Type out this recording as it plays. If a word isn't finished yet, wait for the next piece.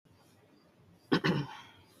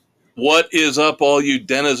What is up, all you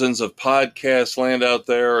denizens of podcast land out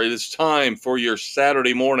there? It is time for your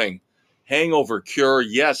Saturday morning hangover cure.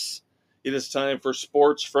 Yes, it is time for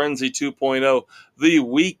Sports Frenzy 2.0, the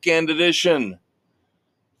weekend edition.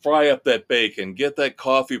 Fry up that bacon, get that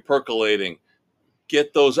coffee percolating,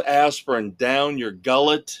 get those aspirin down your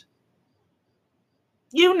gullet.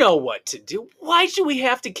 You know what to do. Why should we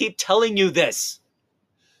have to keep telling you this?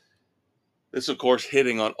 This, of course,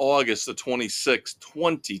 hitting on August the 26th,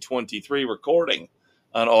 2023, recording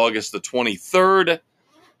on August the 23rd.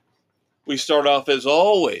 We start off, as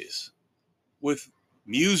always, with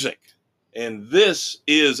music. And this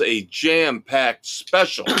is a jam-packed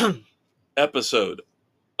special episode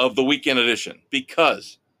of the Weekend Edition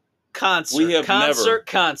because we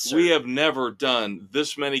have never done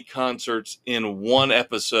this many concerts in one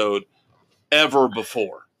episode ever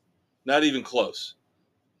before. Not even close.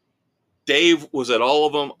 Dave was at all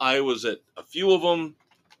of them. I was at a few of them.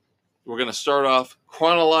 We're going to start off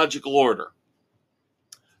chronological order.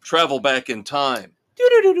 Travel back in time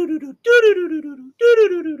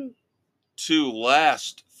to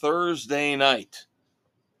last Thursday night,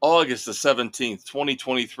 August the 17th,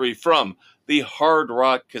 2023, from the Hard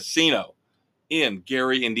Rock Casino in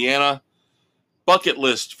Gary, Indiana. Bucket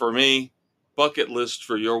list for me. Bucket list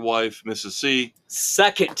for your wife, Mrs. C.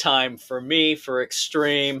 Second time for me for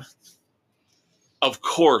Extreme. Of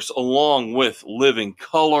course, along with Living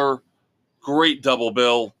Color. Great double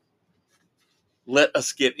bill. Let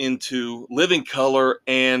us get into Living Color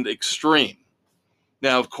and Extreme.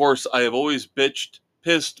 Now, of course, I have always bitched,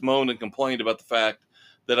 pissed, moaned, and complained about the fact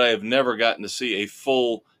that I have never gotten to see a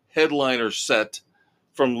full headliner set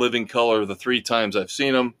from Living Color the 3 times I've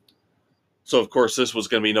seen them. So, of course, this was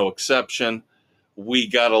going to be no exception. We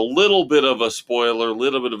got a little bit of a spoiler, a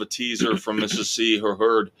little bit of a teaser from Mrs. C, who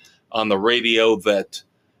heard on the radio that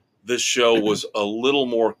this show was a little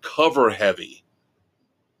more cover-heavy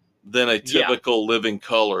than a typical Living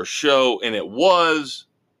Color show, and it was.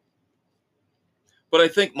 But I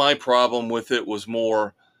think my problem with it was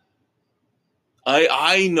more,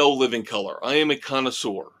 I know Living Color. I am a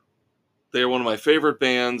connoisseur. They're one of my favorite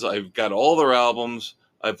bands. I've got all their albums.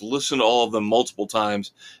 I've listened to all of them multiple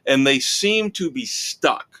times, and they seem to be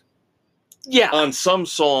stuck on some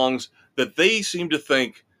songs that they seem to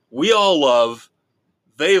think we all love,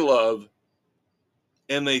 they love,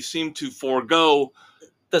 and they seem to forego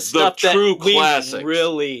the stuff that we classics.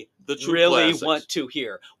 really classics. Want to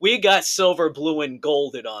hear. We got silver, blue, and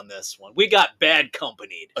golded on this one. We got bad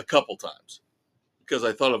companied a couple times because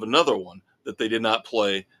I thought of another one that they did not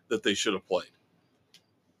play that they should have played.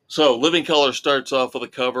 So Living Color starts off with a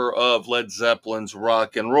cover of Led Zeppelin's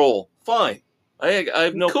Rock and Roll. Fine. I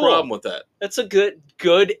have no problem with that. That's a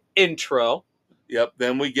good intro. Yep.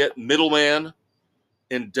 Then we get Middleman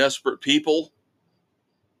and Desperate People.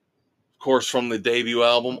 Of course, from the debut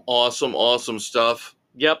album. Awesome stuff.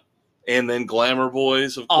 Yep. And then Glamour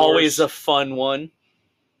Boys, of course. Always a fun one.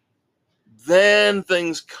 Then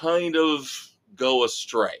things kind of go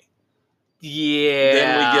astray. Yeah.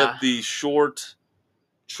 Then we get the short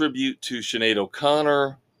tribute to Sinead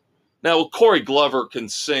O'Connor. Now, Corey Glover can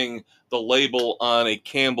sing the label on a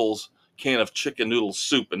Campbell's can of chicken noodle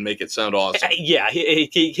soup and make it sound awesome. Yeah,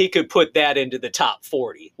 he could put that into the top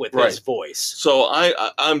 40 with his voice. So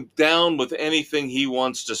I'm down with anything he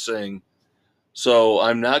wants to sing. So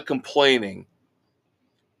I'm not complaining.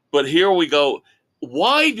 But here we go.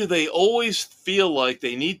 Why do they always feel like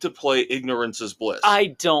they need to play Ignorance is Bliss?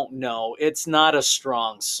 I don't know. It's not a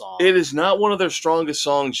strong song. It is not one of their strongest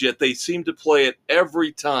songs, yet they seem to play it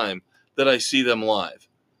every time that I see them live.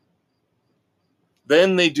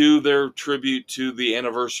 Then they do their tribute to the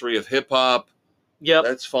anniversary of hip-hop. Yep.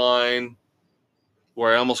 That's fine.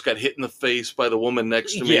 Where I almost got hit in the face by the woman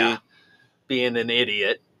next to me. Yeah, being an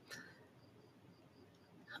idiot.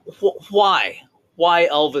 Why? Why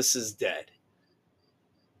Elvis is dead?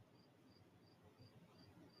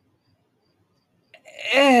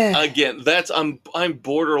 Again, I'm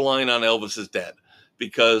borderline on Elvis is dead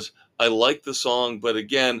because I like the song, but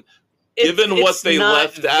again, given what they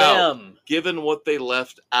left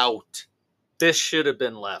out, this should have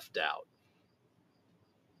been left out.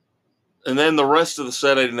 And then the rest of the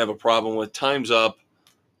set I didn't have a problem with. Time's Up,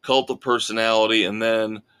 Cult of Personality, and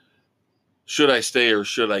then Should I Stay or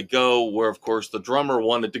Should I Go? Where, of course, the drummer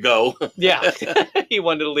wanted to go. Yeah, he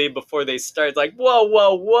wanted to leave before they started. Like,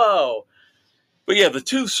 whoa. But yeah, the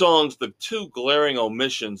two songs, the two glaring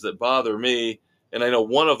omissions that bother me, and I know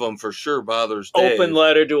one of them for sure bothers Dave. Open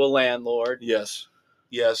Letter to a Landlord. Yes.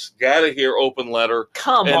 Gotta hear Open Letter.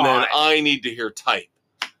 Come on. And then I need to hear Type.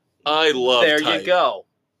 I love Type. There you go.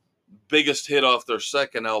 Biggest hit off their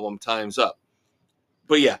second album, Time's Up.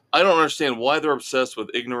 But yeah, I don't understand why they're obsessed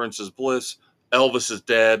with Ignorance is Bliss, Elvis is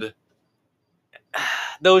Dead.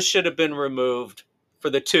 Those should have been removed for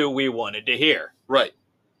the two we wanted to hear. Right.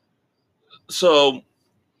 So,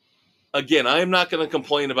 again, I am not going to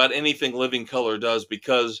complain about anything Living Color does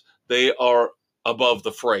because they are above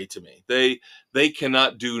the fray to me. They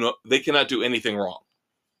cannot do anything wrong.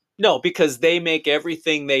 No, because they make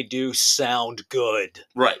everything they do sound good.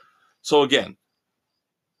 Right. So again,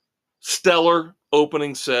 stellar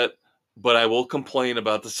opening set, but I will complain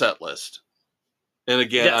about the set list. And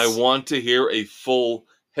again, Yes. I want to hear a full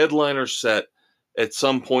headliner set at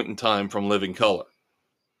some point in time from Living Color.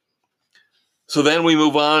 So then we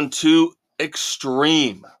move on to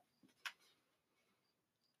Extreme.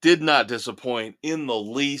 Did not disappoint in the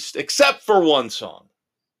least, except for one song.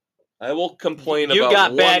 I will complain about You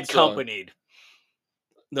got one bad song. companied.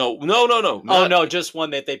 No. Oh, no, just one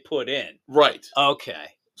that they put in. Right. Okay.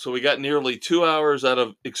 So we got nearly 2 hours out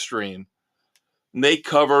of Extreme. And they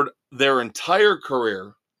covered their entire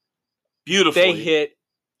career beautifully. They hit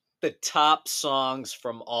the top songs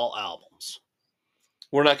from all albums.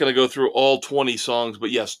 We're not going to go through all 20 songs, but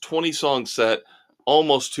yes, 20 song set,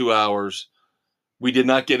 almost 2 hours. We did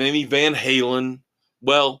not get any Van Halen.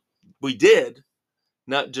 Well, we did.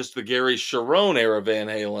 Not just the Gary Sharon era Van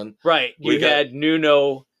Halen. Right. You had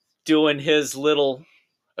Nuno doing his little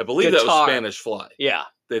I believe guitar. That was Spanish Fly. Yeah.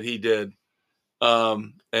 That he did.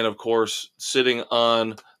 And of course, sitting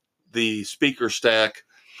on the speaker stack,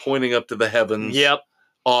 pointing up to the heavens. Yep.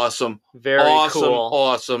 Awesome. Very cool.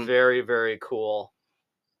 Awesome. Very, very cool.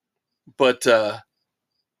 But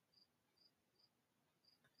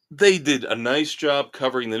they did a nice job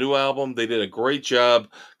covering the new album. They did a great job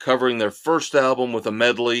covering their first album with a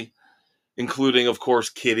medley, including, of course,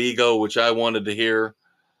 Kid Ego, which I wanted to hear.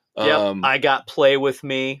 Yep, I got Play With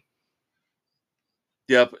Me.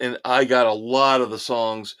 Yep, and I got a lot of the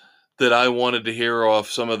songs that I wanted to hear off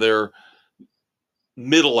some of their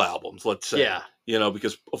middle albums, let's say. Yeah. You know,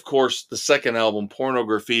 because, of course, the second album, Porno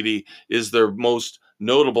Graffiti, is their most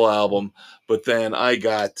notable album. But then I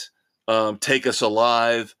got Take Us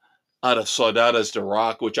Alive out of Saudades de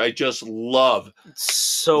Rock, which I just love.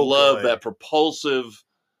 So love good. that propulsive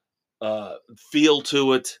feel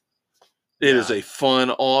to it. It is a fun,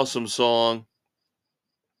 awesome song.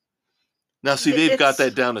 Now, see, they've got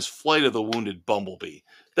that down as Flight of the Wounded Bumblebee.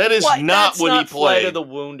 That is not what he played. Flight of the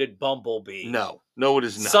Wounded Bumblebee. No, it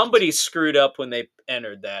is not. Somebody screwed up when they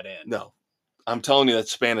entered that in. No, I'm telling you,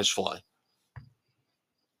 that's Spanish Fly.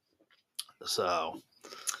 So,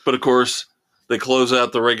 but of course, they close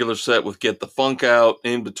out the regular set with Get the Funk Out.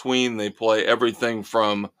 In between, they play everything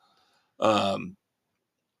from,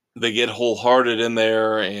 they get Wholehearted in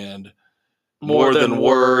there and More Than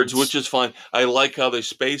Words, which is fine. I like how they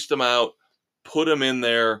spaced them out, put them in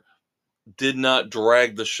there, did not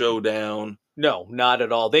drag the show down. No, not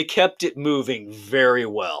at all. They kept it moving very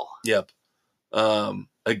well. Yep.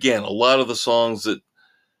 Again, a lot of the songs that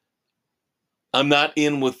I'm not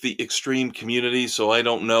in with the Extreme community, so I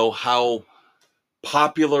don't know how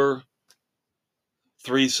popular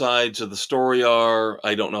Three Sides of the Story are.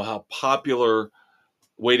 I don't know how popular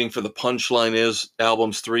Waiting for the Punchline is,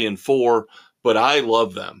 albums 3 and 4, but I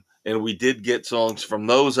love them. And we did get songs from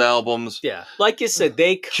those albums. Yeah. Like you said,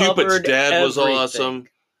 they covered Cupid's Dad everything. was awesome.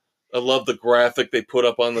 I love the graphic they put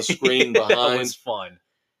up on the screen behind. That was fun.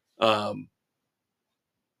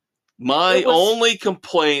 My only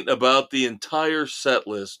complaint about the entire set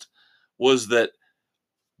list was that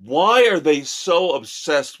why are they so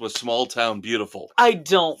obsessed with Small Town Beautiful? I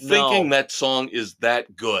don't know. Thinking that song is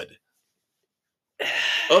that good.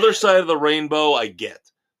 Other Side of the Rainbow, I get.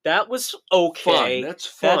 That was okay. Fine. That's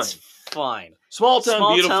fine. That's fine. Small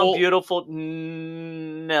Town Beautiful.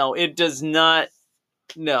 No, it does not.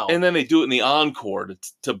 No. And then they do it in the encore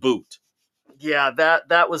to boot. Yeah,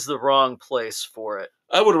 that was the wrong place for it.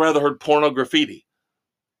 I would have rather heard Porno Graffiti.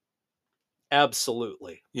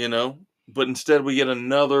 Absolutely. You know? But instead we get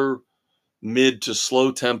another mid to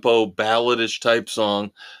slow tempo, balladish type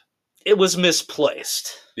song. It was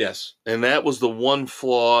misplaced. Yes. And that was the one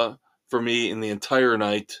flaw for me in the entire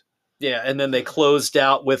night. Yeah, and then they closed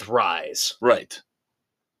out with Rise. Right.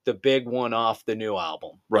 The big one off the new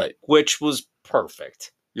album. Right. Which was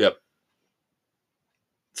perfect. Yep.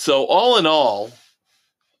 So all in all,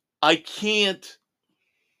 I can't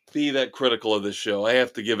be that critical of this show. I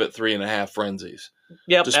have to give it 3.5 frenzies.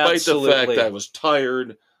 Yep, despite absolutely. the fact I was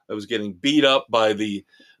tired, I was getting beat up by the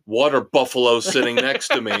water buffalo sitting next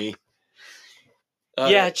to me.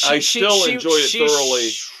 Yeah, I still enjoyed it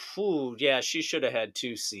thoroughly. Yeah, she should have had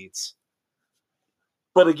 2 seats.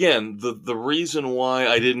 But again, the reason why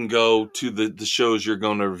I didn't go to the shows you're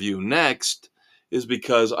going to review next is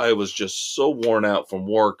because I was just so worn out from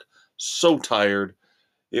work, so tired.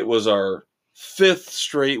 It was our 5th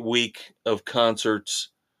straight week of concerts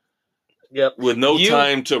Yep. with no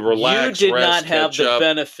time to relax, you did rest, not have catch the up.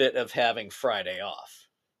 benefit of having Friday off.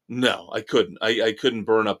 No, I couldn't. I couldn't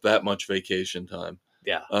burn up that much vacation time.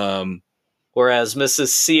 Yeah. Um, Whereas Mrs.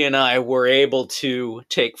 C and I were able to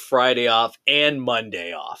take Friday off and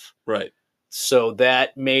Monday off. right, So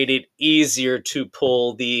that made it easier to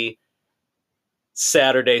pull the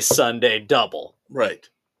Saturday, Sunday double. right,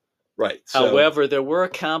 right. So, However, there were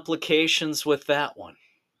complications with that one.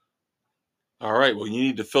 all right. Well, you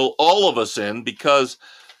need to fill all of us in because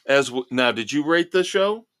now, did you rate the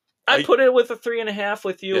show? I put it with a 3.5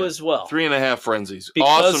 with you as well. 3.5 frenzies.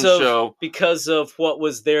 Because Awesome show. Because of what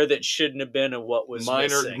was there that shouldn't have been and what was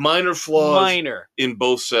missing. Minor flaws Minor. in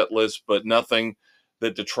both set lists, but nothing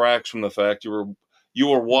that detracts from the fact you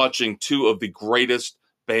were watching two of the greatest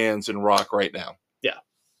bands in rock right now. Yeah.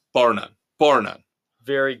 Bar none. Bar none.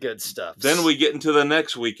 Very good stuff. Then we get into the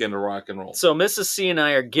next weekend of rock and roll. So Mrs. C and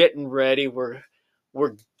I are getting ready. We're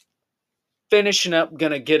finishing up,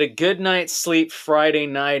 gonna get a good night's sleep Friday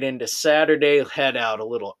night into Saturday, head out a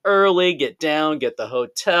little early, get down, get the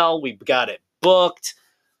hotel. We've got it booked.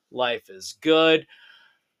 Life is good.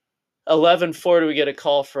 11:40, we get a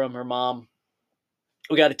call from her mom.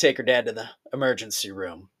 We got to take her dad to the emergency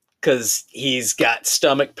room because he's got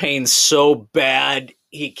stomach pain so bad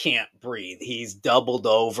he can't breathe. He's doubled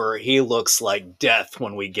over. He looks like death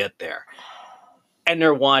when we get there. And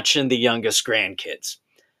they're watching the youngest grandkids.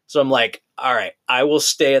 So I'm like, all right, I will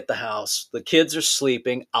stay at the house. The kids are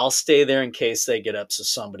sleeping. I'll stay there in case they get up so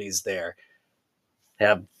somebody's there.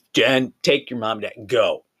 Have Jen take your mom and dad.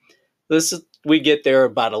 Go. We get there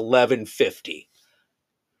about 11:50.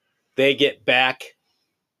 They get back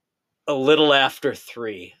a little after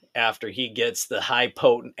 3, after he gets the high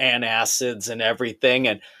potent antacids and everything,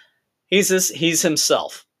 and he's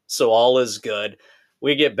himself. So all is good.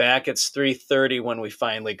 We get back, it's 3:30 when we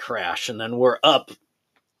finally crash, and then we're up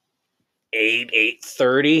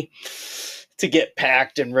 8:30 to get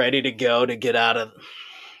packed and ready to go to get out of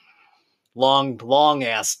long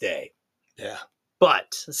ass day. Yeah.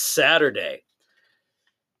 But Saturday,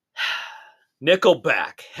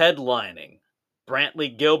 Nickelback headlining.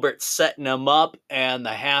 Brantley Gilbert setting them up, and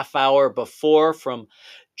the half hour before from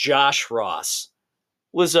Josh Ross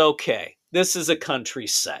was okay. This is a country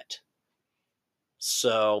set.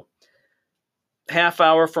 So, half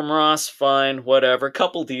hour from Ross, fine, whatever. A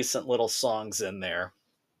couple decent little songs in there.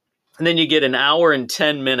 And then you get an hour and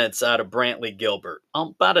 10 minutes out of Brantley Gilbert.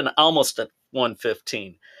 Almost at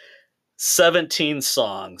 1:15. 17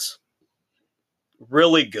 songs.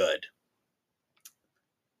 Really good.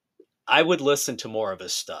 I would listen to more of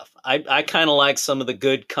his stuff. I kind of like some of the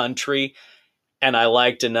good country, and I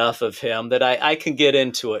liked enough of him that I can get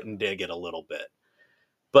into it and dig it a little bit.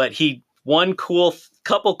 But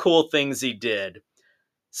couple cool things he did.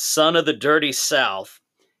 Son of the Dirty South,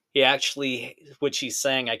 which he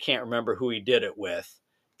sang, I can't remember who he did it with.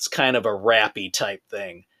 It's kind of a rappy type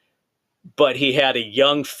thing. But he had a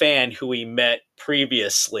young fan who he met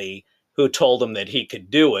previously who told him that he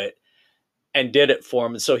could do it, and did it for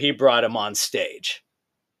him. And so he brought him on stage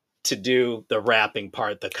to do the rapping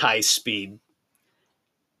part, the high speed.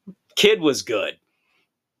 Kid was good.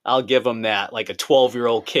 I'll give him that. Like a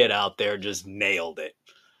 12-year-old kid out there just nailed it.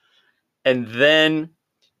 And then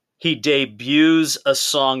he debuts a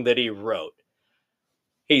song that he wrote.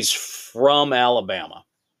 He's from Alabama.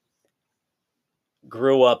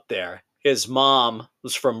 Grew up there. His mom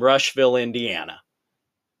was from Rushville, Indiana.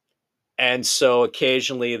 And so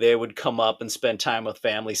occasionally they would come up and spend time with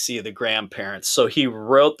family, see the grandparents. So he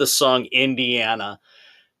wrote the song Indiana,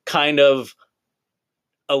 kind of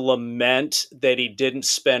a lament that he didn't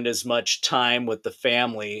spend as much time with the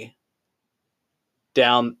family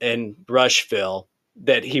down in Rushville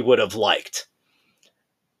that he would have liked.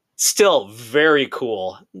 Still very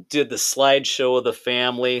cool. Did the slideshow of the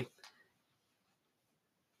family.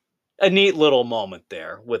 A neat little moment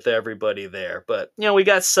there with everybody there. But, we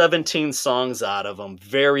got 17 songs out of him.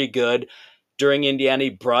 Very good. During Indiana, he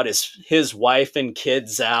brought his wife and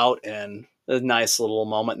kids out, and a nice little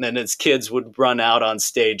moment. And then his kids would run out on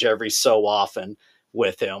stage every so often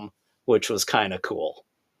with him, which was kind of cool.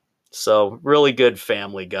 So, really good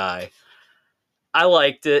family guy. I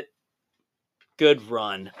liked it. Good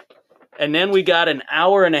run. And then we got an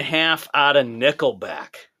hour and a half out of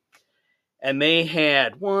Nickelback. And they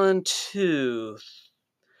had 3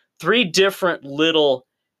 different little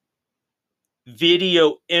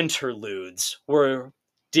video interludes were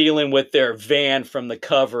dealing with their van from the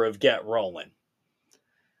cover of Get Rollin'.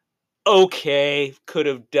 okay. Could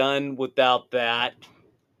have done without that.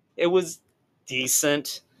 It was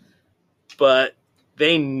decent, but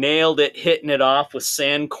they nailed it, hitting it off with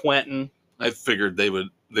San Quentin. I figured they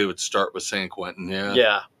would start with San Quentin. Yeah.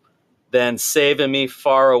 Yeah. Then Saving Me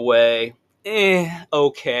Far Away.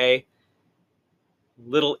 Okay.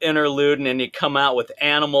 Little interlude, and then you come out with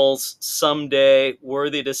Animals, Someday,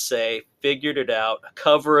 Worthy to Say, Figured It Out, a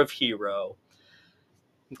cover of Hero.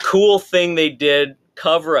 Cool thing they did,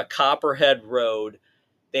 cover a Copperhead Road.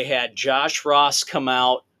 They had Josh Ross come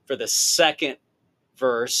out for the second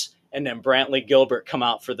verse, and then Brantley Gilbert come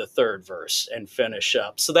out for the third verse and finish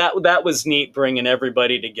up. So that was neat, bringing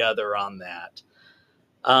everybody together on that.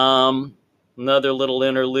 Another little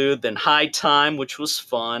interlude, then High Time, which was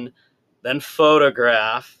fun, then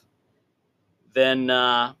Photograph. Then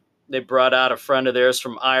they brought out a friend of theirs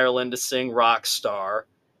from Ireland to sing Rockstar.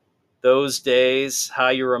 Those Days, How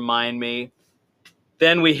You Remind Me.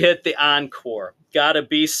 Then we hit the encore, Gotta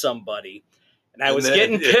Be Somebody. And I was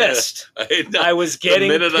getting pissed. I was getting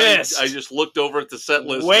pissed. I just looked over at the set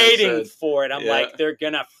list. Waiting for it. I'm like, they're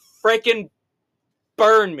going to freaking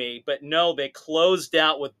burn me. But no, they closed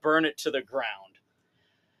out with Burn It to the Ground.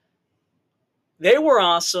 They were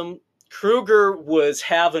awesome. Kruger was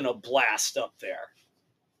having a blast up there.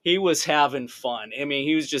 He was having fun. I mean,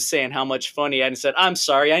 he was just saying how much fun he had and said, I'm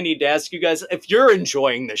sorry, I need to ask you guys if you're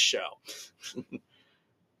enjoying this show.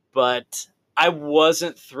 But I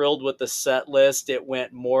wasn't thrilled with the set list. It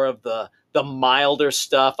went more of the milder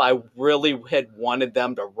stuff. I really had wanted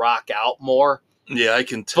them to rock out more. Yeah, I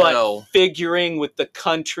can tell. But figuring with the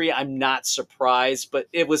country, I'm not surprised, but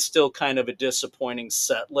it was still kind of a disappointing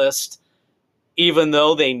set list. Even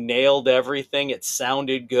though they nailed everything, it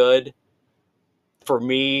sounded good. For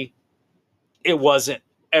me, it wasn't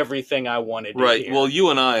everything I wanted to hear. Right. Well,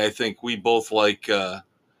 you and I think we both like the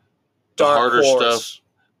Dark harder Horse stuff.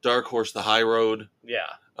 Dark Horse, The High Road. Yeah.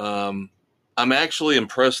 I'm actually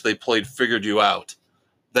impressed they played Figured You Out.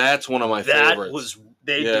 That's one of my favorites.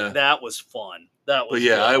 That was fun. That was. But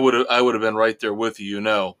yeah, good. I would have been right there with you.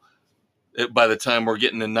 By the time we're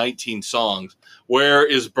getting to 19 songs, where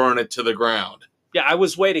is Burn It to the Ground? Yeah, I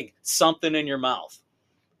was waiting. Something in Your Mouth.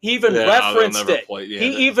 He even referenced it.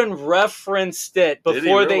 He even referenced it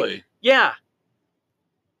before Did he really? Yeah.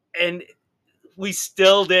 And we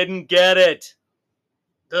still didn't get it.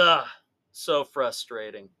 Ugh. So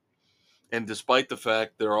frustrating. And despite the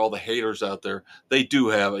fact there are all the haters out there, they do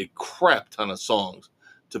have a crap ton of songs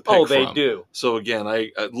to pick from. Oh, they do. So again,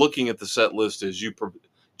 I looking at the set list as you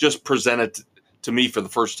just presented to me for the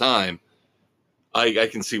first time, I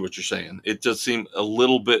can see what you're saying. It just seemed a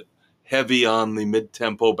little bit heavy on the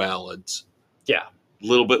mid-tempo ballads. Yeah. A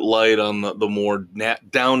little bit light on the more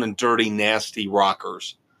down and dirty, nasty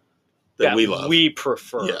rockers that we love. We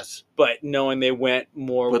prefer. Yes. But knowing they went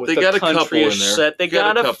more but with they the got a couple in there. set, they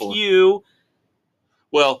got a few.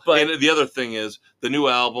 Well, and the other thing is, the new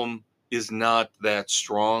album is not that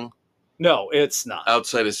strong. No, it's not.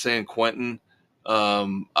 Outside of San Quentin,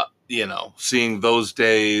 seeing Those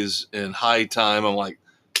Days and High Time, I'm like,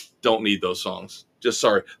 don't need those songs. Just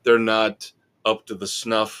sorry, they're not up to the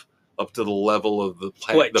snuff, up to the level of the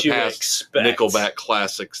past Nickelback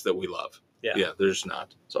classics that we love. Yeah, there's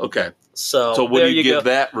not. So okay. So what do you give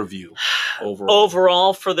that review overall?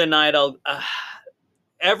 Overall for the night,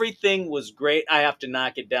 everything was great. I have to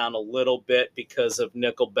knock it down a little bit because of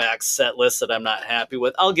Nickelback's set list that I'm not happy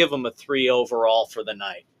with. I'll give them a 3 overall for the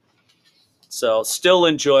night. So still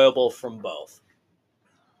enjoyable from both.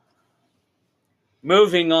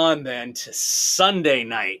 Moving on then to Sunday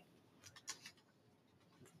night.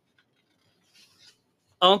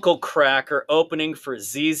 Uncle Kracker opening for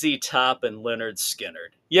ZZ Top and Lynyrd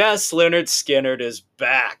Skynyrd. Yes, Lynyrd Skynyrd is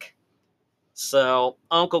back. So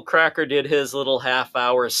Uncle Kracker did his little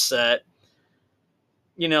half-hour set.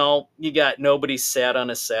 You got Nobody Sad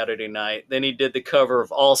on a Saturday Night. Then he did the cover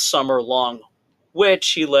of All Summer Long, which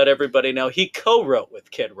he let everybody know he co-wrote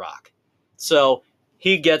with Kid Rock. So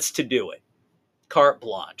he gets to do it. Carte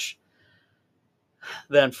blanche.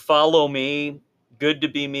 Then Follow Me, Good to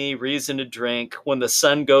Be Me, Reason to Drink, When the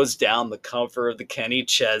Sun Goes Down, the cover of the Kenny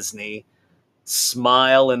Chesney,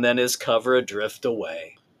 Smile, and then his cover of Drift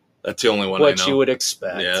Away. That's the only one I know. What you would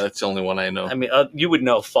expect. Yeah, that's the only one I know. I mean, you would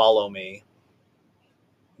know Follow Me.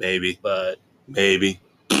 Maybe. But maybe.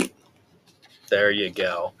 There you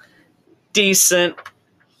go. Decent.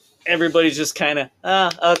 Everybody's just kind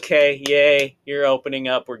of, okay, yay, you're opening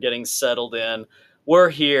up, we're getting settled in. We're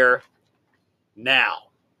here now.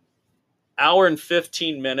 Hour and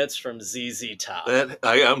 15 minutes from ZZ Top.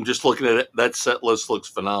 I'm just looking at it. That set list looks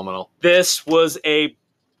phenomenal. This was a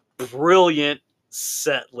brilliant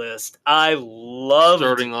set list. I loved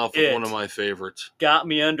Starting off with it. one of my favorites. Got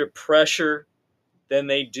me under pressure than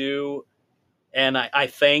they do. And I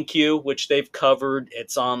Thank You, which they've covered.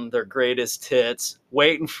 It's on their greatest hits.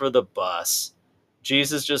 Waiting for the Bus.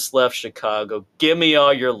 Jesus Just Left Chicago. Give Me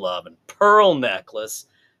All Your Lovin'. Pearl Necklace.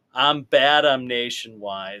 I'm Bad, I'm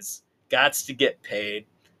Nationwide. Gots to Get Paid.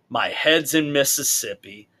 My Head's in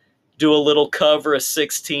Mississippi. Do a little cover of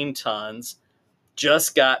 16 Tons.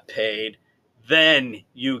 Just Got Paid. Then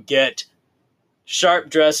you get Sharp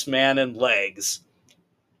Dressed Man and Legs.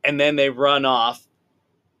 And then they run off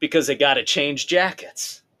because they got to change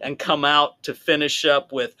jackets and come out to finish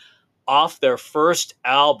up with, off their first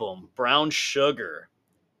album, Brown Sugar,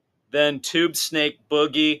 then Tube Snake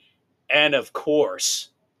Boogie, and of course,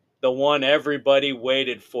 the one everybody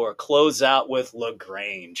waited for, close out with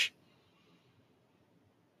LaGrange.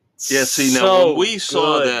 Yeah, see, now when we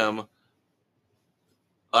saw them,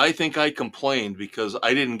 I think I complained because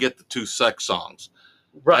I didn't get the 2 sex songs.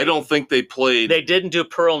 Right. I don't think they played. They didn't do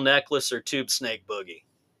Pearl Necklace or Tube Snake Boogie.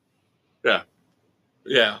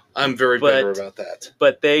 Yeah, I'm very bitter about that.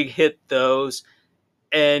 But they hit those,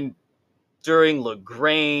 and during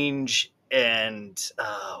LaGrange and,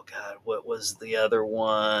 oh God, what was the other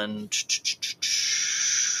one?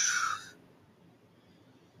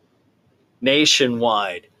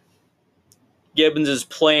 Nationwide. Gibbons is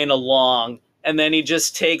playing along, and then he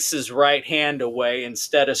just takes his right hand away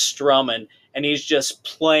instead of strumming, and he's just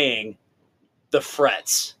playing the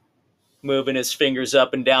frets, moving his fingers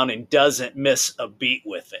up and down, and doesn't miss a beat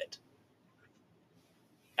with it.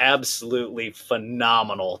 Absolutely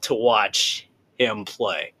phenomenal to watch him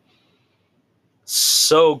play.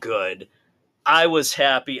 So good. I was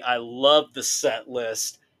happy. I loved the set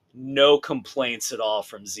list. No complaints at all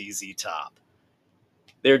from ZZ Top.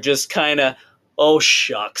 They're just kind of, oh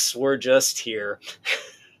shucks, we're just here.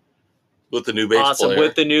 With the new bass player.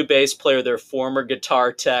 With the new bass player, their former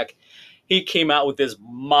guitar tech. He came out with this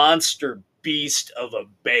monster beast of a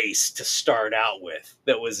bass to start out with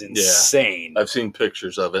that was insane. I've seen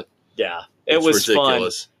pictures of it. Yeah, it was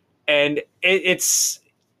ridiculous. Fun. And it's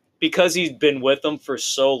because he's been with them for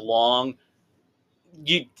so long.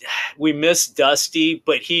 We miss Dusty,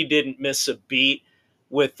 but he didn't miss a beat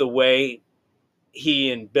with the way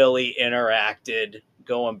he and Billy interacted,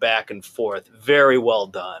 going back and forth. Very well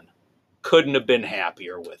done. Couldn't have been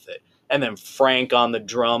happier with it. And then Frank on the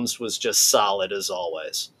drums was just solid as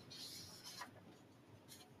always.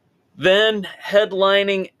 Then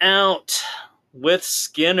headlining out with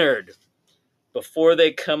Skynyrd. Before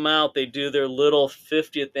they come out, they do their little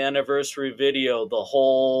 50th anniversary video, the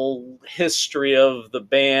whole history of the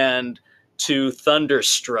band to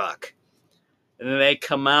Thunderstruck. And then they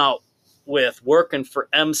come out with Working for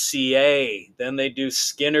MCA. Then they do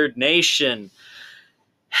Skynyrd Nation.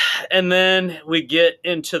 And then we get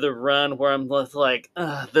into the run where I'm like,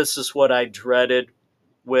 this is what I dreaded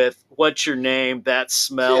with What's Your Name, That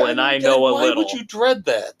Smell, and I Know a Little. Why would you dread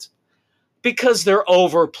that? Because they're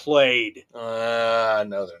overplayed. No, they're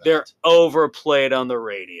not. They're overplayed on the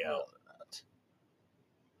radio. No, they're not.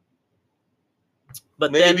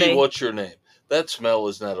 But maybe What's Your Name? That Smell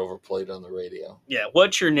is not overplayed on the radio. Yeah,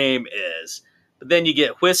 What's Your Name is. But then you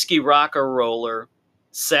get Whiskey Rocker Roller,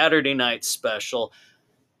 Saturday Night Special,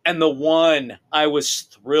 and the one I was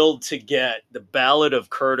thrilled to get, the Ballad of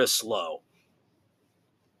Curtis Lowe.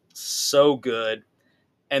 So good.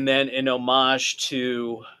 And then in homage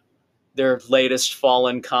to their latest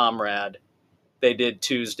fallen comrade, they did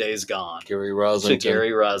Tuesday's Gone. Gary Rosington. To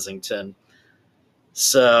Gary Rosington.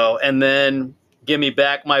 So, and then Give Me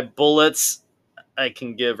Back My Bullets, I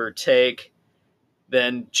Can Give or Take.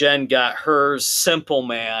 Then Jen got hers, Simple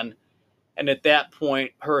Man. And at that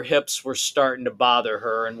point, her hips were starting to bother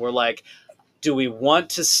her. And we're like, do we want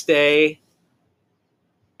to stay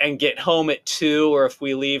and get home at 2? Or if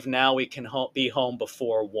we leave now, we can be home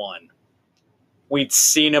before 1. We'd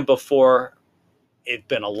seen him before. It'd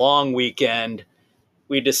been a long weekend.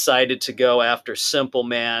 We decided to go after Simple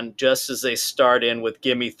Man just as they start in with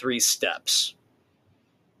Gimme 3 Steps.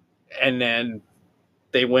 And then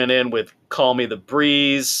they went in with Call Me the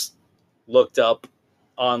Breeze, looked up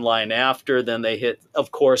online after. Then they hit,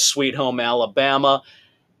 of course, Sweet Home Alabama.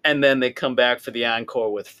 And then they come back for the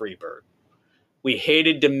encore with Freebird. We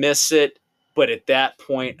hated to miss it, but at that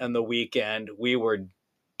point on the weekend, we were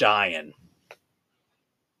dying.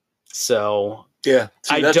 So yeah,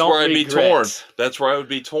 see, that's where I'd be torn. That's where I would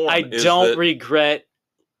be torn. I don't regret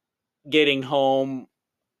getting home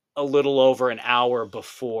a little over an hour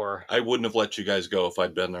before. I wouldn't have let you guys go if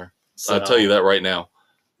I'd been there. So, I'll tell you that right now.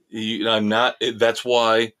 I'm not. That's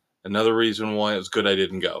why another reason why it was good I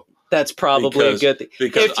didn't go. That's probably a good thing.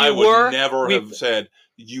 Because If you I would were, never have said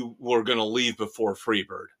you were going to leave before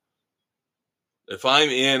Freebird. If I'm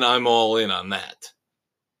in, I'm all in on that.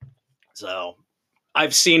 So,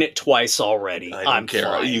 I've seen it twice already. I don't care.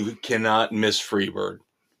 Fine. You cannot miss Freebird.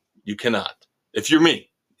 You cannot. If you're me.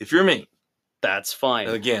 That's fine.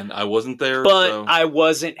 And again, I wasn't there. But so. I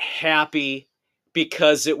wasn't happy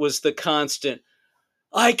because it was the constant,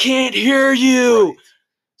 I can't hear you. Right.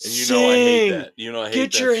 And you Sing. know I hate that. I hate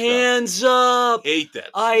Get that your stuff. hands up. Hate that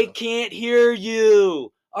I stuff. can't hear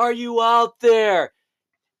you. Are you out there?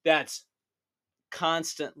 That's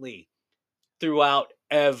constantly throughout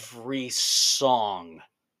every song.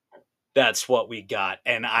 That's what we got.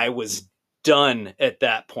 And I was done at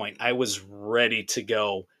that point. I was ready to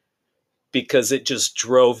go because it just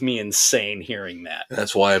drove me insane hearing that.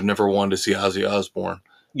 That's why I've never wanted to see Ozzy Osbourne.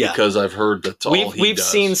 Yeah. Because I've heard that's all he does. We've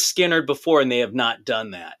seen Skynyrd before, and they have not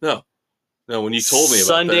done that. No, when you told me about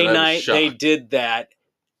Sunday that, night, they did that,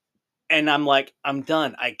 and I'm like, I'm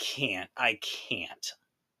done. I can't.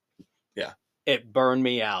 Yeah. It burned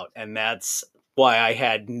me out, and that's why I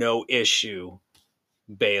had no issue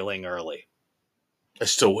bailing early. I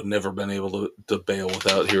still would never been able to bail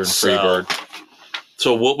without hearing Freebird.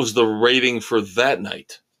 So what was the rating for that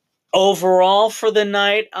night? Overall for the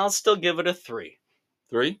night, I'll still give it a 3.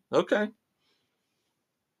 3? Okay.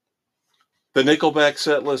 The Nickelback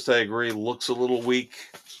set list, I agree, looks a little weak.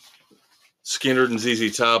 Skynyrd and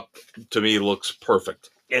ZZ Top, to me, looks perfect.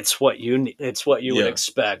 It's what you would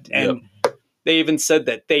expect. And they even said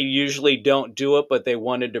that they usually don't do it, but they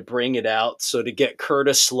wanted to bring it out. So to get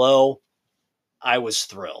Curtis Lowe, I was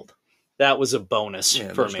thrilled. That was a bonus for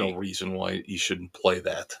me. There's no reason why you shouldn't play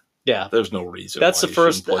that. Yeah. There's no reason That's why the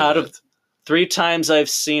first out of 3 times I've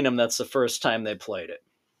seen them. That's the first time they played it.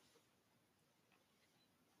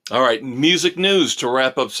 All right, music news to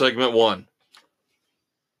wrap up segment 1.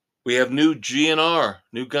 We have new GNR,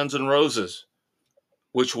 new Guns N' Roses,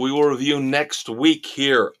 which we will review next week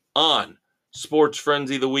here on Sports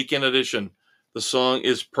Frenzy, the Weekend Edition. The song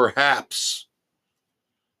is Perhaps.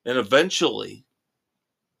 And eventually,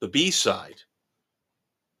 the B-side,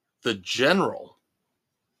 The General,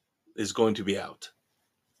 is going to be out.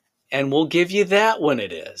 And we'll give you that when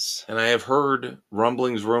it is. And I have heard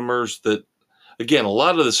rumblings, rumors that, again, a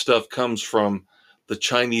lot of this stuff comes from the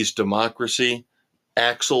Chinese Democracy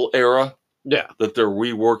Axl era. Yeah. That they're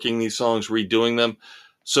reworking these songs, redoing them.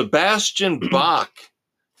 Sebastian Bach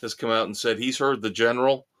has come out and said he's heard The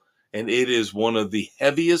General, and it is one of the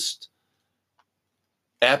heaviest,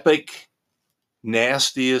 epic,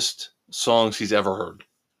 nastiest songs he's ever heard.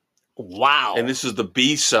 Wow. And this is the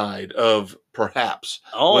B-side of Perhaps,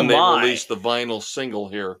 when they release the vinyl single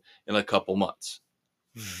here in a couple months.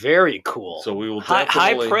 Very cool. So we will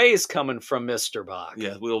high praise coming from Mr. Bach.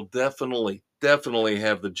 Yeah, we'll definitely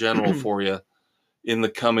have The General for you in the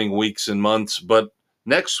coming weeks and months. But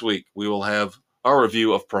next week, we will have our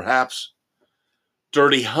review of Perhaps.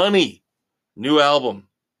 Dirty Honey, new album,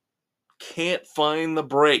 Can't Find the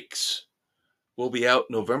Brakes, will be out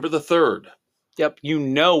November the 3rd. Yep,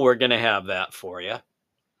 we're going to have that for you.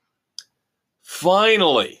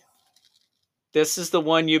 Finally. This is the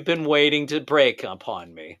one you've been waiting to break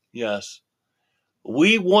upon me. Yes.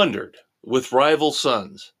 We wondered, with Rival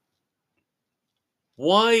Sons,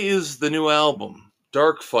 why is the new album,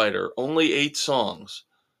 Dark Fighter, only 8 songs?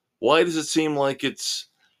 Why does it seem like it's,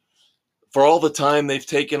 for all the time they've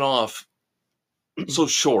taken off, so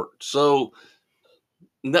short? So,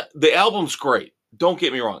 the album's great. Don't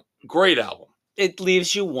get me wrong. Great album. It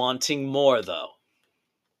leaves you wanting more, though.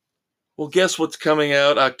 Well, guess what's coming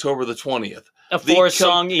out October the 20th? A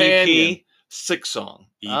 4-song EP? 6-song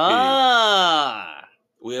EP. Ah!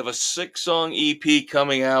 We have a 6-song EP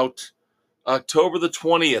coming out October the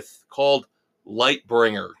 20th called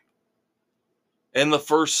Lightbringer. And the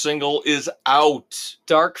first single is out.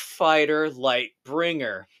 Dark Fighter,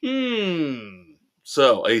 Lightbringer.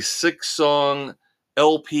 So, a 6-song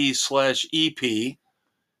LP/EP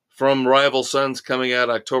from Rival Sons coming out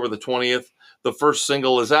October the 20th. The first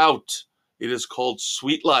single is out. It is called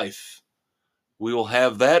Sweet Life. We will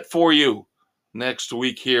have that for you next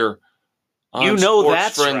week here on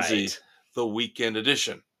Sports Frenzy, right. the Weekend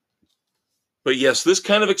Edition. But yes, this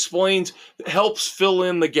kind of helps fill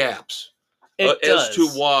in the gaps as to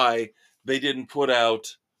why they didn't put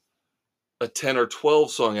out a 10 or 12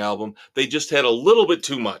 song album. They just had a little bit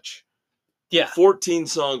too much. Yeah. 14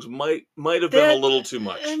 songs might have been a little too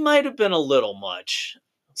much. It might have been a little much.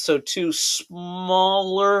 So 2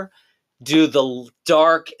 smaller, do the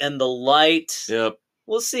dark and the light. Yep.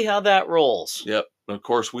 We'll see how that rolls. Yep. And of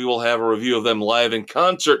course, we will have a review of them live in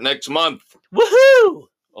concert next month. Woohoo!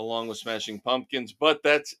 along with Smashing Pumpkins. But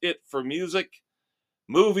that's it for music.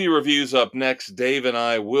 Movie reviews up next. Dave and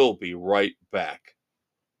I will be right back.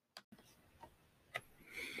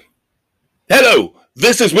 Hello,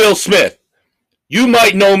 this is Will Smith. You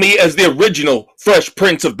might know me as the original Fresh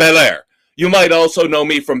Prince of Bel-Air. You might also know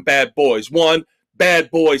me from Bad Boys 1,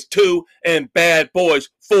 Bad Boys 2, and Bad Boys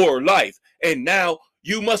for Life. And now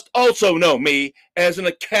you must also know me as an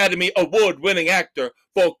Academy Award-winning actor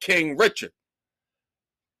for King Richard.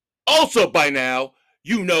 Also by now,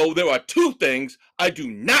 you know there are two things I do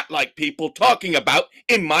not like people talking about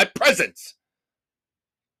in my presence.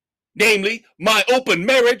 Namely, my open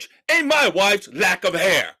marriage and my wife's lack of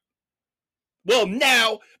hair. Well,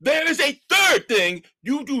 now there is a third thing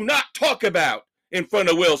you do not talk about in front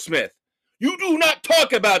of Will Smith. You do not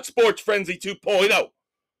talk about Sports Frenzy 2.0.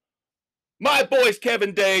 My boys Kev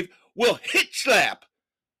and Dave will hit slap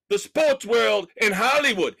the sports world in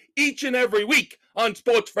Hollywood each and every week on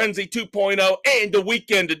Sports Frenzy 2.0 and the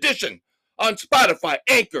Weekend Edition on Spotify,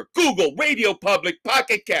 Anchor, Google, Radio Public,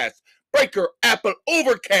 Pocket Cast, Breaker, Apple,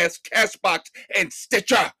 Overcast, Castbox, and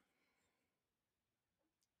Stitcher.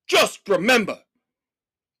 Just remember,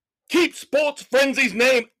 keep Sports Frenzy's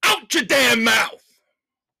name out your damn mouth.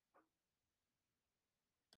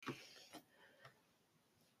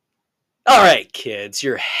 All right, kids,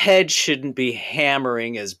 your head shouldn't be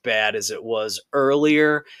hammering as bad as it was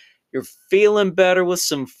earlier. You're feeling better with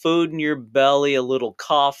some food in your belly, a little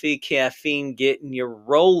coffee, caffeine getting you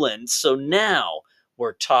rolling. So now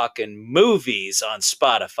we're talking movies on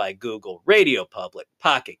Spotify, Google, Radio Public,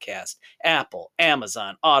 Pocket Cast, Apple,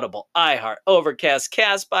 Amazon, Audible, iHeart, Overcast,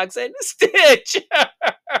 Castbox, and Stitch.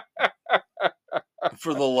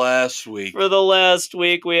 For the last week. For the last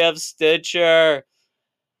week, we have Stitcher.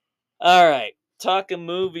 All right, talking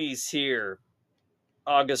movies here.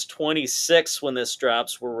 August 26th, when this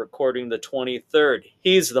drops, we're recording the 23rd.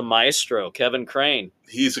 He's the Maestro, Kevin Crane.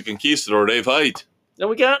 He's a Conquistador, Dave Height. Then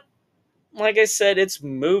we got, like I said, it's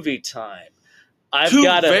movie time.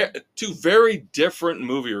 Two very different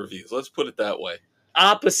movie reviews. Let's put it that way.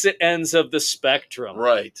 Opposite ends of the spectrum.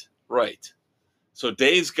 Right. So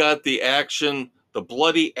Dave's got the action, the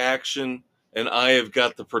bloody action, and I have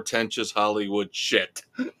got the pretentious Hollywood shit.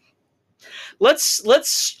 Let's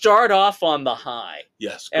start off on the high.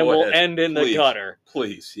 Yes, and go we'll ahead. end in the gutter.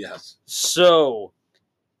 Please, yes. So,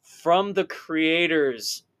 from the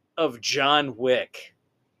creators of John Wick,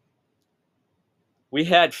 we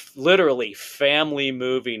had literally family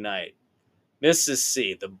movie night. Mrs.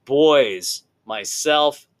 C, the boys,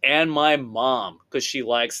 myself, and my mom, because she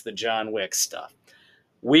likes the John Wick stuff.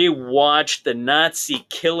 We watched the Nazi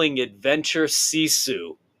killing adventure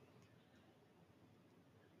Sisu.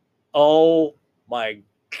 Oh my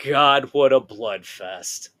God, what a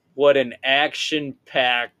bloodfest. What an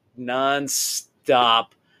action-packed,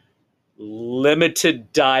 non-stop,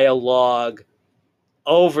 limited dialogue,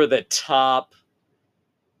 over-the-top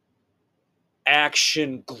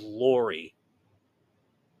action glory.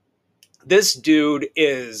 This dude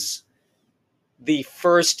is the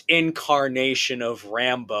first incarnation of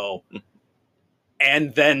Rambo,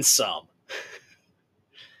 and then some.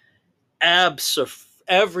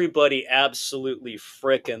 Everybody absolutely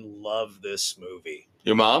frickin' loved this movie.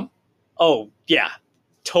 Your mom? Oh, yeah.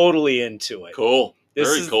 Totally into it. Cool.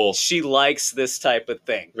 Very cool. She likes this type of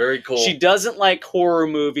thing. Very cool. She doesn't like horror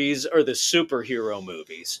movies or the superhero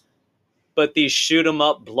movies. But these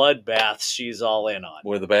shoot-'em-up bloodbaths, she's all in on.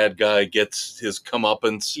 Where the bad guy gets his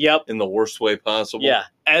comeuppance in the worst way possible. Yeah.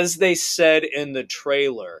 As they said in the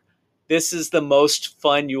trailer, this is the most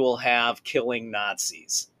fun you will have killing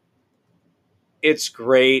Nazis. It's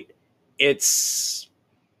great. It's...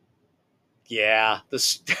 Yeah.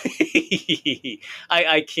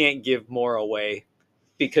 I can't give more away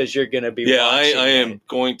because you're going to be watching I am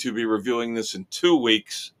going to be reviewing this in 2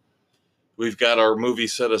 weeks. We've got our movie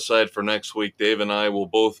set aside for next week. Dave and I will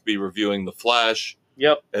both be reviewing The Flash.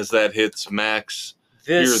 Yep. As that hits Max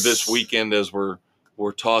here this weekend as we're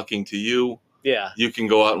talking to you. Yeah. You can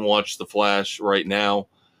go out and watch The Flash right now.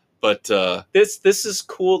 But this is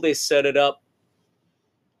cool. They set it up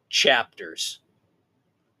chapters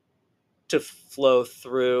to flow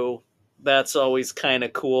through. That's always kind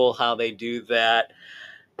of cool how they do that.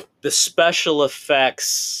 The special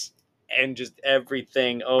effects and just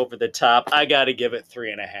everything over the top. I got to give it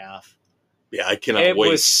 3.5. Yeah, I cannot wait. It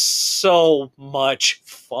was so much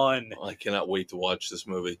fun. I cannot wait to watch this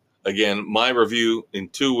movie. Again, my review in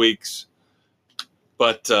 2 weeks.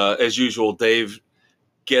 But as usual, Dave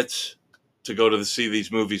gets to go to see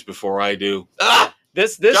these movies before I do.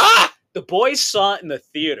 The boys saw it in the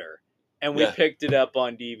theater, and we picked it up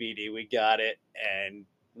on DVD. We got it, and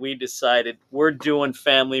we decided we're doing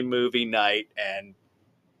family movie night, and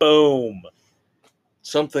boom.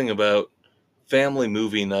 Something about family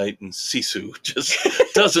movie night and Sisu just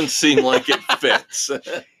doesn't seem like it fits.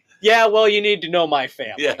 Yeah, well, you need to know my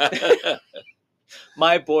family. Yeah.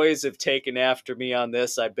 My boys have taken after me on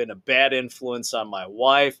this. I've been a bad influence on my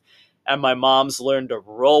wife, and my mom's learned to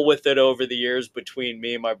roll with it over the years between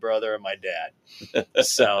me, my brother, and my dad.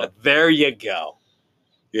 So there you go.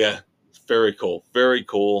 Yeah. Very cool. Very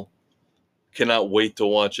cool. Cannot wait to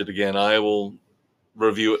watch it again. I will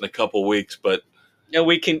review it in a couple weeks, but And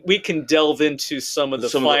we can delve into some of the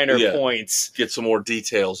finer points. Get some more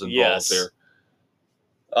details involved Yes. there.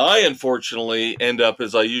 I, unfortunately, end up,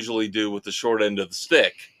 as I usually do, with the short end of the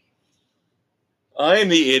stick. I'm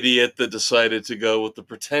the idiot that decided to go with the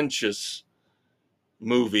pretentious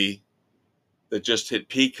movie that just hit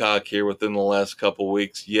Peacock here within the last couple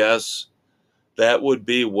weeks. Yes, that would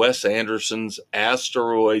be Wes Anderson's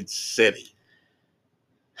Asteroid City.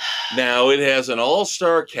 Now, it has an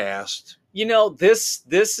all-star cast. You know, this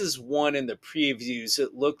is one in the previews.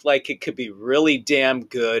 It looked like it could be really damn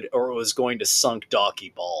good, or it was going to sunk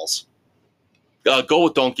donkey balls. Go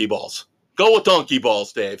with donkey balls. Go with donkey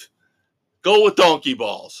balls, Dave. Go with donkey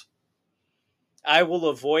balls. I will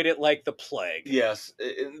avoid it like the plague. Yes,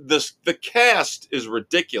 the cast is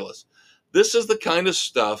ridiculous. This is the kind of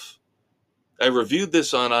stuff. I reviewed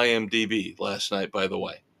this on IMDb last night, by the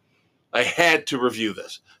way. I had to review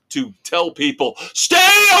this to tell people,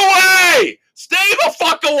 stay away! Stay the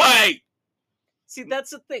fuck away! See, that's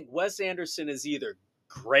the thing. Wes Anderson is either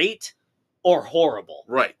great or horrible.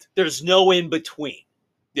 Right. There's no in between.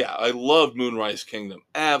 Yeah, I love Moonrise Kingdom.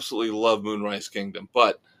 Absolutely love Moonrise Kingdom.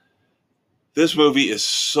 But this movie is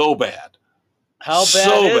so bad. How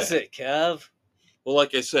bad is it, Kev? Well,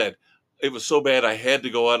 like I said, it was so bad I had to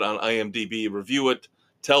go out on IMDb, review it,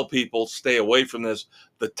 tell people, stay away from this.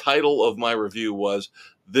 The title of my review was,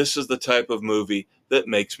 "This is the type of movie that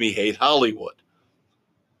makes me hate Hollywood."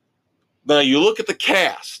 Now, you look at the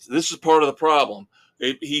cast. This is part of the problem.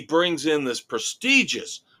 He brings in this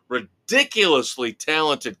prestigious, ridiculously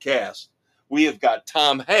talented cast. We have got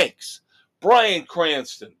Tom Hanks, Bryan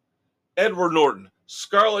Cranston, Edward Norton,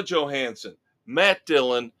 Scarlett Johansson, Matt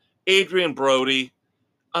Dillon, Adrian Brody.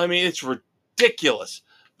 I mean, it's ridiculous,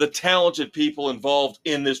 the talented people involved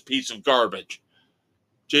in this piece of garbage.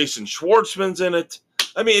 Jason Schwartzman's in it.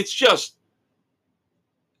 I mean, it's just,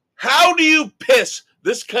 how do you piss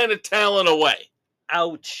this kind of talent away?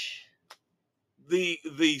 Ouch.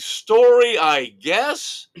 The story, I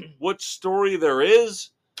guess, what story there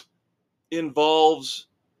is, involves,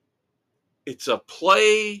 it's a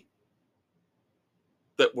play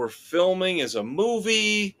that we're filming as a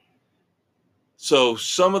movie. So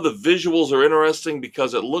some of the visuals are interesting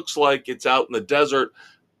because it looks like it's out in the desert,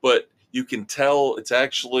 but you can tell it's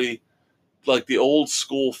actually like the old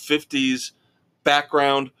school 50s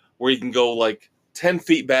background where you can go like 10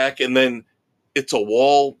 feet back and then it's a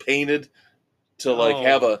wall painted to like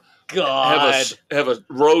have a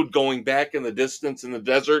road going back in the distance in the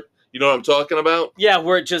desert. You know what I'm talking about? Yeah,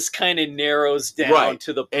 where it just kind of narrows down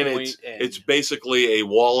to the point. And it's basically a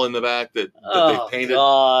wall in the back that they painted.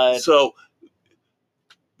 God. So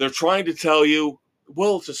they're trying to tell you,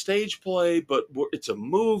 well, it's a stage play, but it's a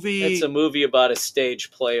movie. It's a movie about a stage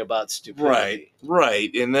play about stupidity.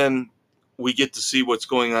 Right. And then we get to see what's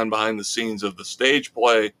going on behind the scenes of the stage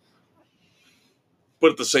play. But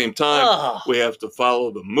at the same time, we have to follow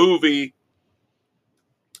the movie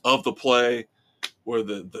of the play where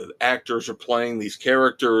the actors are playing these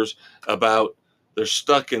characters about they're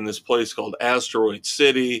stuck in this place called Asteroid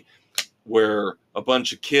City where a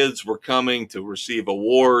bunch of kids were coming to receive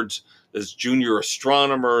awards as junior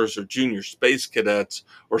astronomers or junior space cadets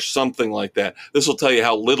or something like that. This will tell you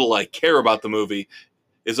how little I care about the movie,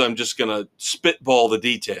 is I'm just going to spitball the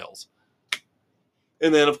details.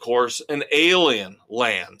 And then, of course, an alien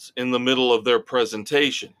lands in the middle of their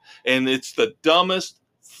presentation. And it's the dumbest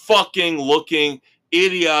fucking looking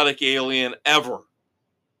idiotic alien ever.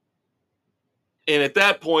 And at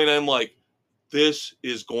that point, I'm like, this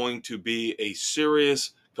is going to be a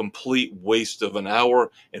serious, complete waste of an hour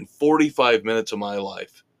and 45 minutes of my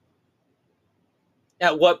life.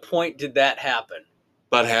 At what point did that happen?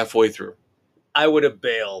 About halfway through. I would have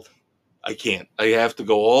bailed. I can't. I have to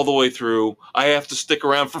go all the way through. I have to stick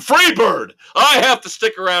around for Freebird. I have to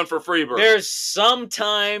stick around for Freebird. There's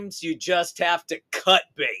sometimes you just have to cut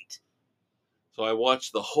bait. So I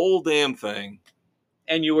watched the whole damn thing.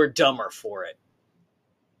 And you were dumber for it.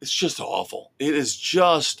 It's just awful. It is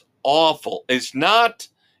just awful. It's not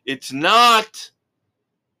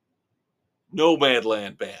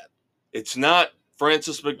Nomadland bad. It's not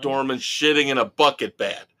Frances McDormand shitting in a bucket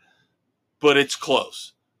bad. But it's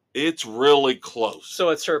close. It's really close. So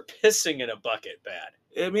it's her pissing in a bucket bad.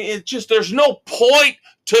 I mean, it's just, there's no point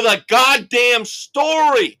to the goddamn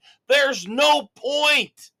story. There's no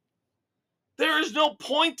point. There is no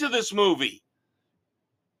point to this movie.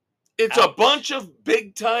 It's a bunch of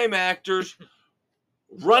big-time actors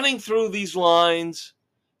running through these lines.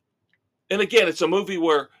 And again, it's a movie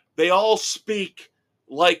where they all speak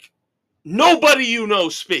like nobody you know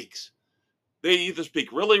speaks. They either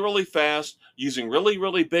speak really, really fast, using really,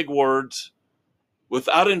 really big words,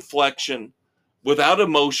 without inflection, without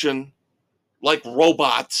emotion, like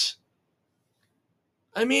robots.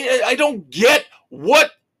 I mean, I don't get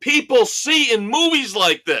what people see in movies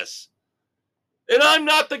like this. And I'm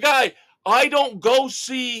not the guy. I don't go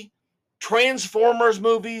see Transformers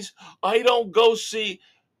movies. I don't go see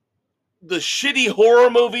the shitty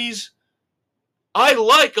horror movies. I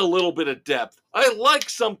like a little bit of depth. I like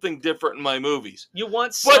something different in my movies. You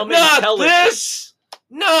want some but not intelligence. This!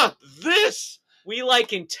 Not this! We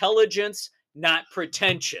like intelligence, not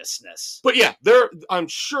pretentiousness. But yeah, I'm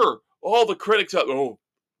sure all the critics out there, oh,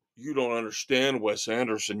 you don't understand, Wes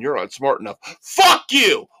Anderson. You're not smart enough. Fuck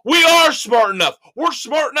you! We are smart enough. We're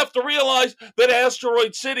smart enough to realize that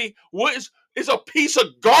Asteroid City is a piece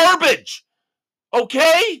of garbage.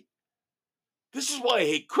 Okay? This is why I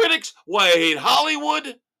hate critics, why I hate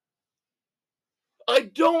Hollywood. I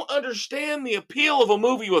don't understand the appeal of a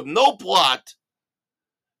movie with no plot.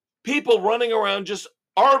 People running around just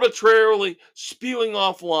arbitrarily spewing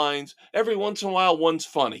off lines. Every once in a while, one's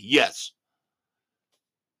funny. Yes.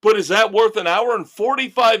 But is that worth an hour and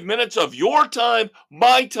 45 minutes of your time,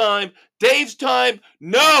 my time, Dave's time?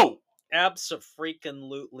 No!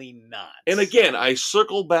 Abso-freaking-lutely not. And again, I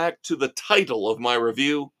circle back to the title of my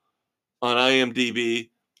review on IMDb.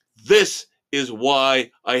 This is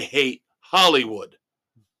why I hate Hollywood.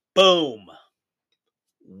 Boom.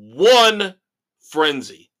 One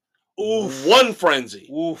frenzy. Oof. One frenzy.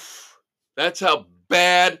 Oof. That's how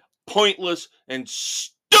bad, pointless, and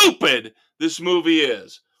stupid this movie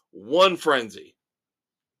is. One frenzy.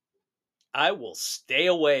 I will stay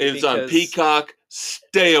away. It's on Peacock.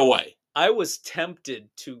 Stay away. I was tempted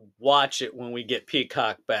to watch it when we get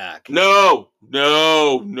Peacock back. No.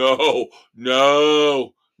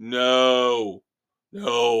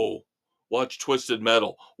 Watch Twisted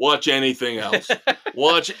Metal. Watch anything else.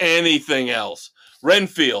 Watch anything else.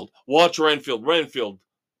 Renfield. Watch Renfield. Renfield.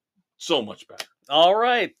 So much better. All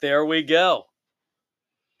right. There we go.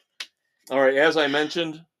 All right. As I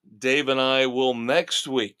mentioned, Dave and I will next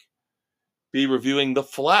week be reviewing The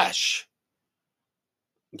Flash.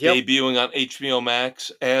 Debuting on HBO Max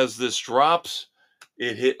as this drops.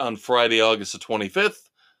 It hit on Friday, August the 25th.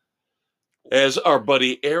 As our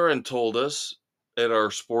buddy Aaron told us at our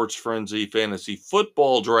Sports Frenzy Fantasy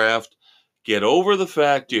Football Draft, get over the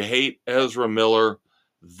fact you hate Ezra Miller,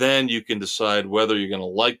 then you can decide whether you're going to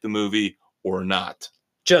like the movie or not.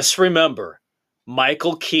 Just remember,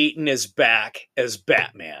 Michael Keaton is back as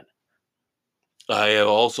Batman. I have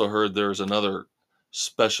also heard there's another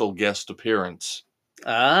special guest appearance.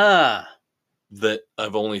 That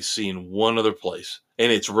I've only seen one other place,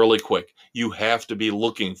 and it's really quick. You have to be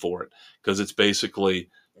looking for it because it's basically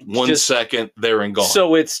 1 second there and gone.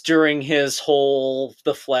 So it's during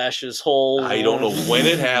the Flash's whole. I don't know when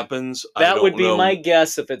it happens. That would be my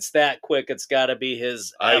guess. If it's that quick, it's got to be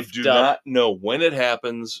his. I do not know when it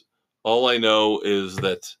happens. All I know is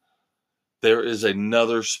that there is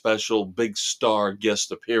another special big star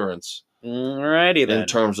guest appearance. Alrighty then. In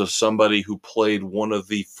terms of somebody who played one of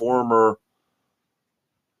the former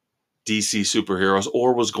DC superheroes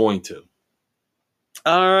or was going to.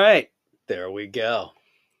 All right. There we go.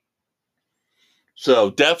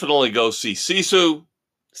 So definitely go see Sisu.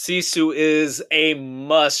 Sisu is a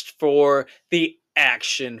must for the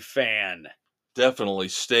action fan. Definitely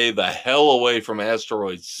stay the hell away from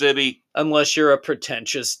Asteroid City. Unless you're a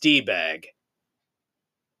pretentious D-bag.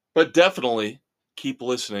 But definitely keep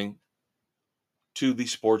listening to the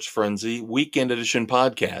Sports Frenzy Weekend Edition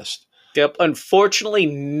podcast. Yep. Unfortunately,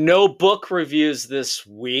 no book reviews this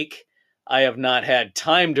week. I have not had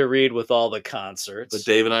time to read with all the concerts. But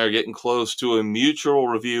Dave and I are getting close to a mutual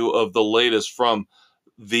review of the latest from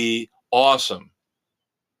the awesome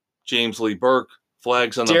James Lee Burke,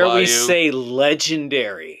 Flags on the Bayou. Dare we say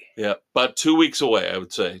legendary? Yeah, about 2 weeks away, I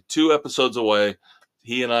would say. 2 episodes away,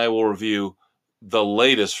 he and I will review the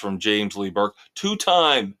latest from James Lee Burke.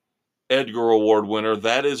 2-time Edgar Award winner.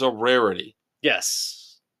 That is a rarity.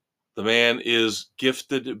 Yes. The man is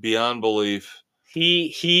gifted beyond belief.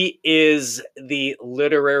 He is the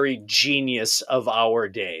literary genius of our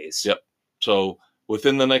days. Yep. So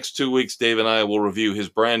Within the next 2 weeks, Dave and I will review his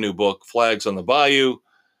brand new book, Flags on the Bayou.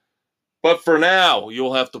 But for now,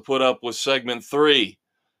 you'll have to put up with segment 3,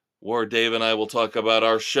 where Dave and I will talk about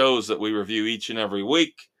our shows that we review each and every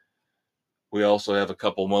week. We also have a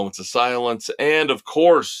couple moments of silence. And, of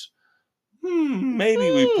course,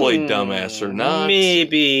 maybe we played Dumbass or Not.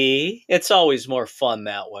 Maybe. It's always more fun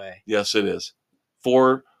that way. Yes, it is.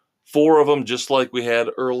 Four of them, just like we had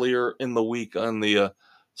earlier in the week on the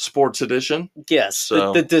Sports Edition. Yes,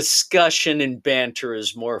 So, the discussion and banter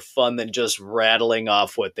is more fun than just rattling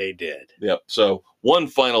off what they did. Yep. So one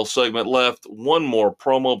final segment left, one more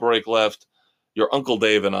promo break left. Your Uncle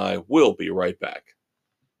Dave and I will be right back.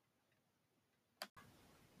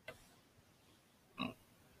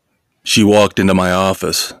 She walked into my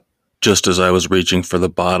office just as I was reaching for the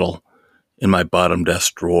bottle in my bottom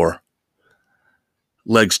desk drawer.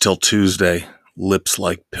 Legs till Tuesday, lips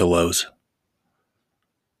like pillows.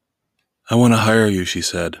 I want to hire you, she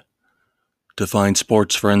said, to find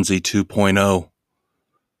Sports Frenzy 2.0.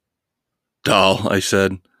 Doll, I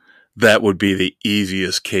said, that would be the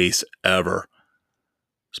easiest case ever.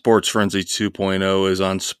 Sports Frenzy 2.0 is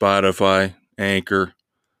on Spotify, Anchor,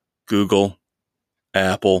 Google,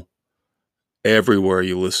 Apple, everywhere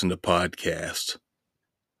you listen to podcasts.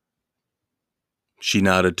 She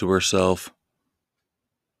nodded to herself,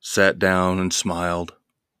 sat down and smiled.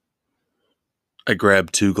 I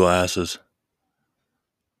grabbed 2 glasses.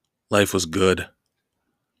 Life was good.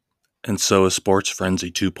 And so is Sports Frenzy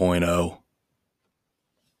 2.0.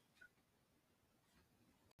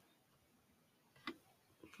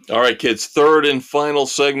 All right, kids, third and final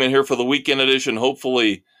segment here for the weekend edition.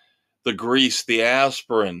 Hopefully the grease, the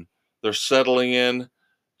aspirin, they're settling in.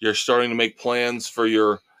 You're starting to make plans for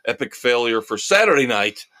your epic failure for Saturday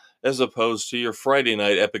night as opposed to your Friday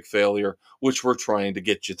night epic failure, which we're trying to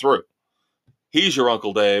get you through. He's your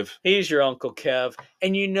Uncle Dave. He's your Uncle Kev.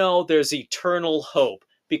 And you know there's eternal hope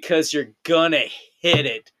because you're gonna hit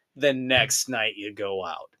it the next night you go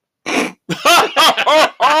out.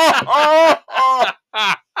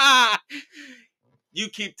 You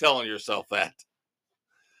keep telling yourself that.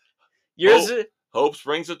 Hope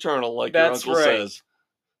springs eternal, like your uncle says.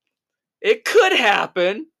 It could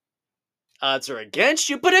happen. Odds are against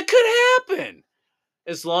you, but it could happen.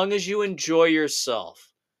 As long as you enjoy yourself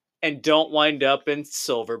and don't wind up in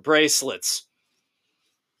silver bracelets.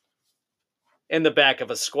 In the back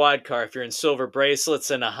of a squad car, if you're in silver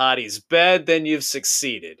bracelets in a hottie's bed, then you've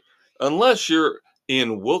succeeded. Unless you're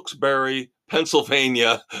in Wilkes-Barre,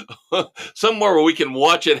 Pennsylvania, somewhere where we can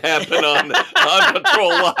watch it happen on Patrol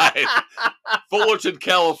Live. Fullerton,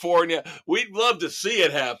 California. We'd love to see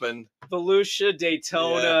it happen. Volusia,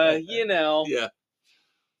 Daytona, you know. Yeah.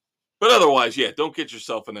 But otherwise, don't get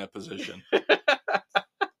yourself in that position.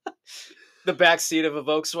 The back seat of a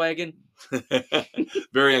Volkswagen.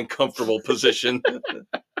 Very uncomfortable position.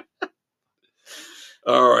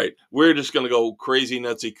 All right. We're just going to go crazy,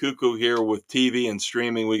 nutsy, cuckoo here with TV and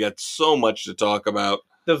streaming. We got so much to talk about.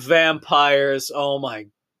 The vampires. Oh, my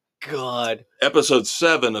God. Episode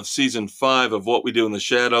 7 of Season 5 of What We Do in the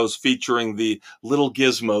Shadows, featuring the little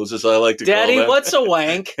gizmos, as I like to call them. Daddy, what's a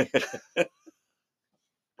wank?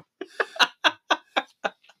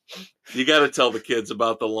 You got to tell the kids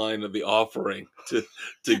about the line of the offering to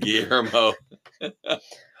Guillermo.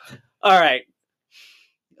 All right.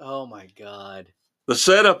 Oh, my God. The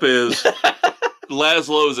setup is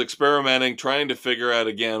Laszlo is experimenting, trying to figure out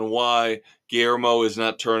again why Guillermo is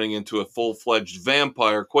not turning into a full-fledged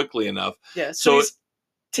vampire quickly enough. Yeah, so he's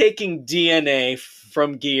taking DNA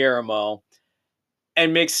from Guillermo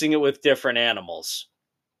and mixing it with different animals.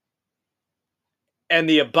 And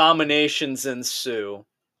the abominations ensue.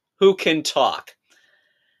 Who can talk?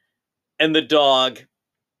 And the dog,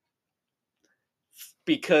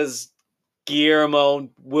 because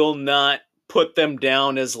Guillermo will not put them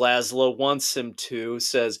down as Laszlo wants him to,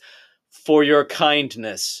 says, "For your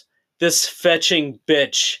kindness, this fetching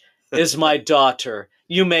bitch is my daughter.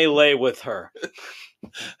 You may lay with her."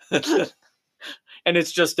 And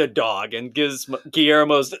it's just a dog. And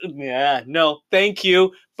Guillermo's, no, thank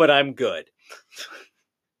you, but I'm good.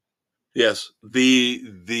 Yes,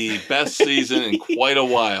 the best season in quite a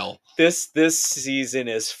while. This season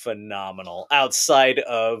is phenomenal. Outside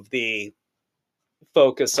of the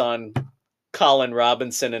focus on Colin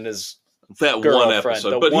Robinson and his one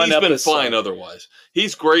episode, but he's been fine otherwise.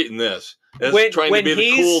 He's great in this. Trying to be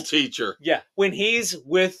the cool teacher. Yeah, when he's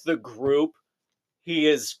with the group, he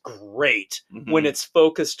is great. Mm-hmm. When it's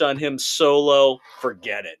focused on him solo,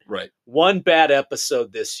 forget it. Right. One bad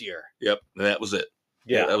episode this year. Yep, and that was it.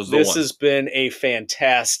 Yeah, that was the this one. Has been a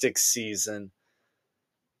fantastic season.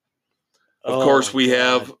 Of course, we God.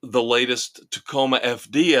 have the latest Tacoma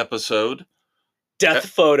FD episode. Death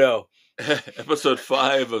photo. Episode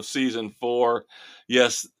 5 of season 4.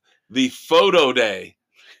 Yes, the photo day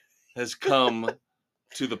has come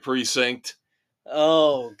to the precinct.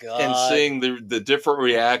 Oh, God. And seeing the different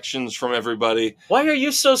reactions from everybody. Why are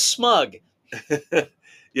you so smug?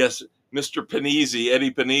 Yes, Mr. Panizzi,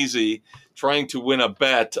 Eddie Panizzi, trying to win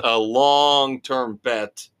a long-term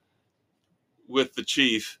bet with the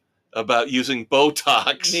chief about using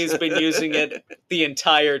Botox. He's been using it the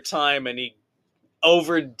entire time, and he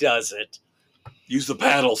overdoes it. Use the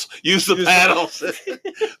paddles. Use the paddles.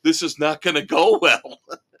 This is not going to go well.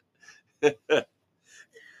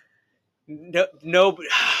 No,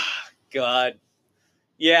 God.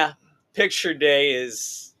 Yeah, picture day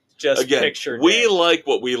is just Again, picture day. We like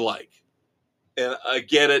what we like. And I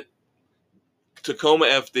get it. Tacoma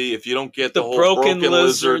FD, if you don't get the whole broken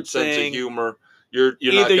lizard sense of humor, you're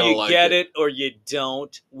not going to like it. Either you get it or you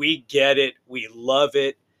don't. We get it. We love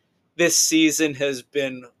it. This season has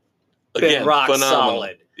been rock phenomenal.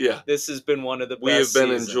 solid. Yeah. This has been one of the best We have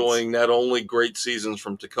been seasons. enjoying not only great seasons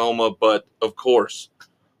from Tacoma, but, of course,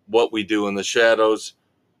 what we do in the shadows.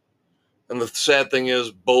 And the sad thing is,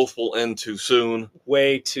 both will end too soon.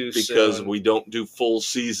 Way too soon. Because we don't do full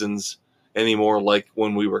seasons anymore like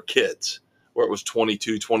when we were kids, where it was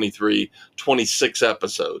 22, 23, 26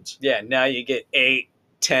 episodes. Yeah, now you get 8,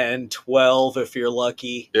 10, 12 if you're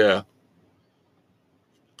lucky. Yeah.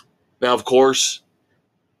 Now, of course,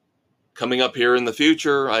 coming up here in the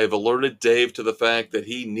future, I have alerted Dave to the fact that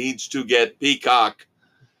he needs to get Peacock.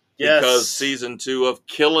 Yes. Because season 2 of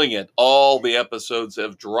Killing It, all the episodes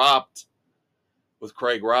have dropped. With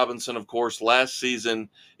Craig Robinson, of course, last season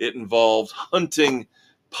it involved hunting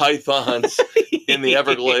pythons in the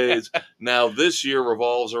Everglades. Now this year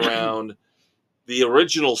revolves around the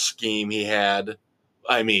original scheme he had.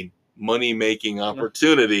 I mean, money-making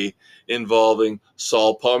opportunity involving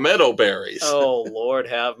saw palmetto berries. Oh, Lord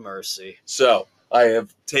have mercy. So I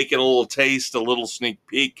have taken a little taste, a little sneak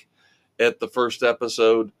peek at the first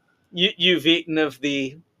episode. You've eaten of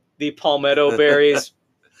the palmetto berries?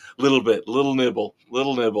 Little bit, little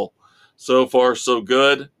nibble. So far, so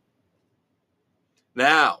good.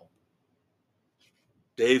 Now,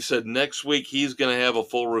 Dave said next week he's going to have a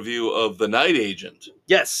full review of The Night Agent.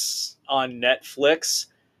 Yes, on Netflix.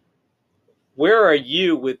 Where are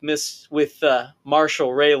you with Marshall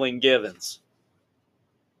Raylan Givens?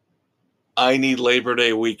 I need Labor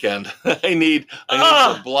Day weekend. I need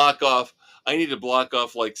to block off. I need to block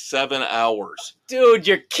off like 7 hours. Dude,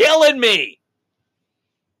 you're killing me.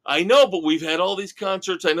 I know, but we've had all these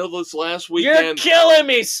concerts. I know this last weekend. You're killing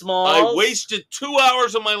me, Smalls. I wasted 2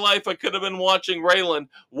 hours of my life. I could have been watching Raylan,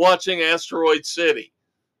 watching Asteroid City.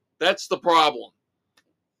 That's the problem.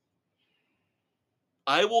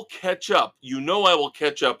 I will catch up. You know I will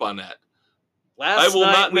catch up on that. I will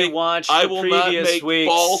not make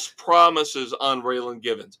false promises on Raylan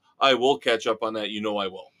Givens. I will catch up on that. You know I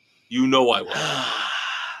will.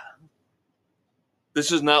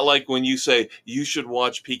 This is not like when you say, you should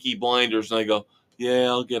watch Peaky Blinders, and I go, yeah,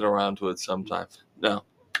 I'll get around to it sometime. No.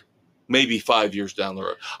 Maybe 5 years down the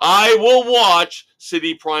road. I will watch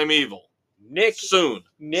City Primeval. Soon.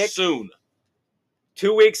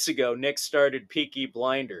 2 weeks ago, Nick started Peaky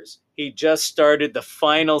Blinders. He just started the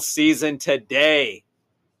final season today.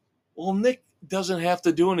 Well, Nick doesn't have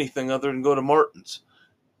to do anything other than go to Martin's.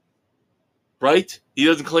 Right? He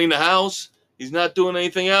doesn't clean the house. He's not doing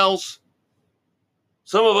anything else.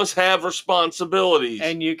 Some of us have responsibilities.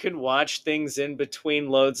 And you can watch things in between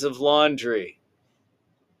loads of laundry.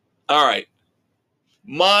 All right.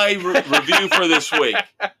 My review for this week.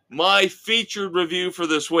 My featured review for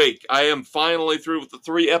this week. I am finally through with the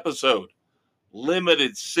 3-episode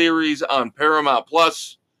limited series on Paramount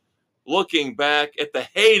Plus, looking back at the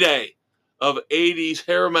heyday of 80s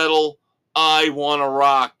hair metal, I Wanna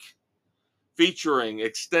Rock, featuring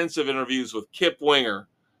extensive interviews with Kip Winger,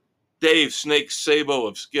 Dave Snake Sabo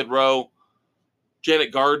of Skid Row,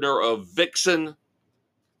 Janet Gardner of Vixen,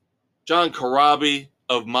 John Corabi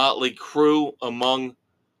of Motley Crue, among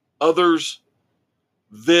others.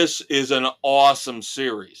 This is an awesome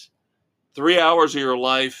series. 3 hours of your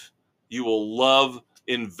life. You will love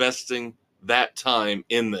investing that time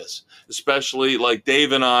in this, especially like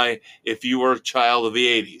Dave and I, if you were a child of the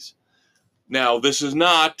 80s. Now, this is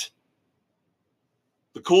not,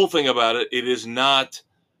 the cool thing about it, it is not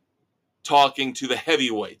talking to the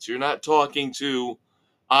heavyweights. You're not talking to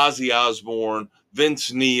Ozzy Osbourne,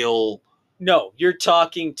 Vince Neil. No, you're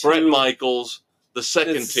talking to Bret Michaels, the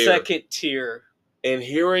second tier. And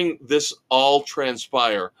hearing this all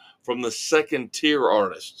transpire from the second tier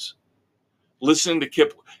artists, listening to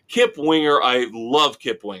Kip Winger. I love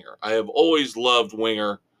Kip Winger. I have always loved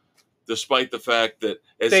Winger, despite the fact that,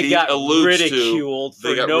 as They he got alludes ridiculed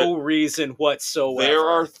to, for no reason whatsoever. there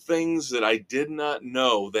are things that I did not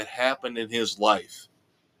know that happened in his life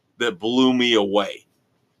that blew me away.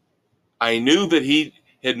 I knew that he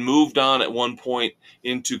had moved on at one point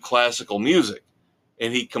into classical music,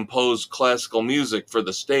 and he composed classical music for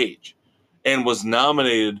the stage and was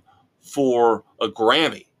nominated for a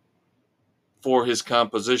Grammy for his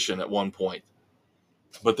composition at one point.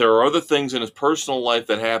 But there are other things in his personal life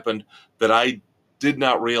that happened that I did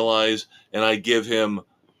not realize, and I give him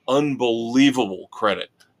unbelievable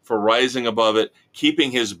credit for rising above it,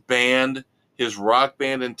 keeping his band, his rock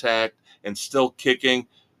band, intact and still kicking.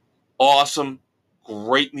 Awesome,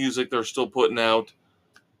 great music they're still putting out.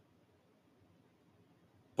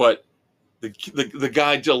 But the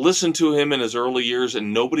guy, to listen to him in his early years,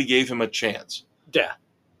 and nobody gave him a chance. Yeah.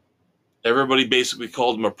 Everybody basically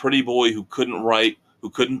called him a pretty boy who couldn't write, who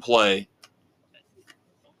couldn't play.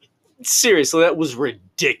 Seriously, that was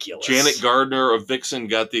ridiculous. Janet Gardner of Vixen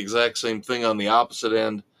got the exact same thing on the opposite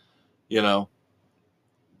end. You know,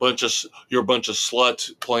 you're a bunch of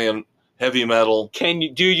sluts playing heavy metal.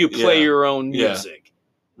 Do you play your own music? Yeah.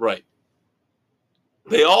 Right.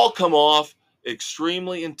 They all come off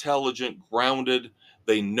extremely intelligent, grounded.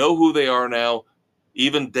 They know who they are now.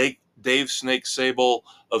 Even Dave Snake Sable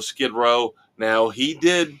of Skid Row. Now, he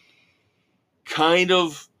did kind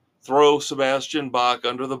of throw Sebastian Bach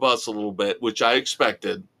under the bus a little bit, which I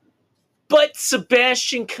expected. But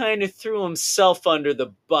Sebastian kind of threw himself under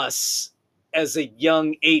the bus as a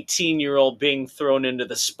young 18-year-old being thrown into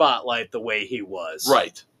the spotlight the way he was.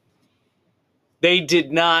 Right. They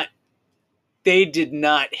did not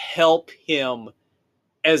help him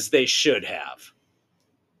as they should have.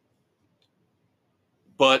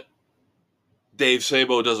 But Dave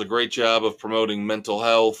Sabo does a great job of promoting mental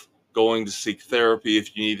health, going to seek therapy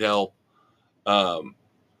if you need help.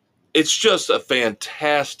 It's just a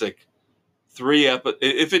fantastic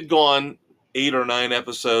if it'd gone 8 or 9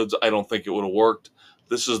 episodes, I don't think it would have worked.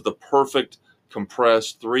 This is the perfect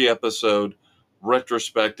compressed 3-episode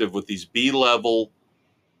retrospective with these B-level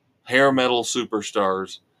hair metal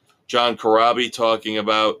superstars. John Corabi talking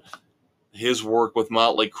about his work with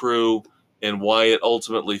Motley Crue and why it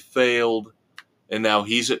ultimately failed, and now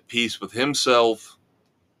he's at peace with himself.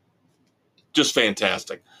 Just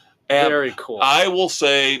fantastic. Very cool. I will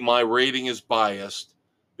say my rating is biased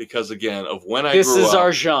because, again, of when I grew up. This is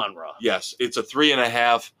our genre. Yes, it's a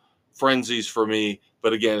 3.5 frenzies for me.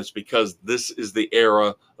 But again, it's because this is the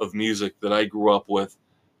era of music that I grew up with,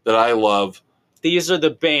 that I love. These are the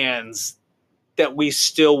bands that we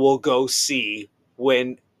still will go see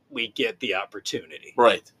when we get the opportunity.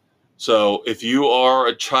 Right. So if you are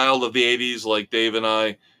a child of the 80s like Dave and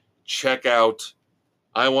I, check out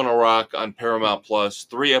I Wanna Rock on Paramount Plus.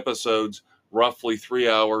 3 episodes, roughly 3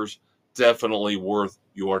 hours. Definitely worth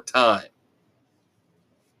your time.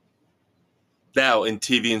 Now, in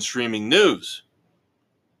TV and streaming news,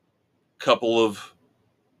 couple of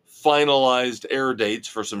finalized air dates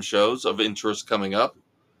for some shows of interest coming up.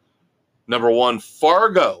 Number 1,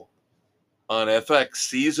 Fargo on FX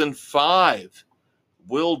Season 5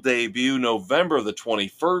 will debut November the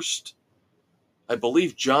 21st. I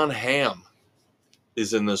believe John Hamm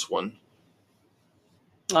is in this one.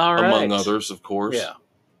 All right. Among others, of course. Yeah.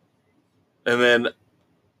 And then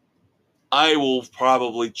I will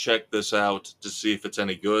probably check this out to see if it's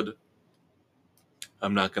any good.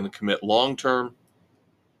 I'm not going to commit long term.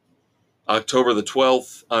 October the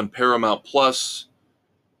 12th on Paramount Plus,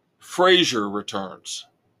 Frasier returns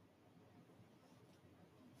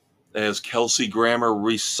as Kelsey Grammer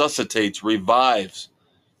revives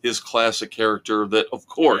his classic character that, of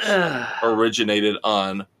course, originated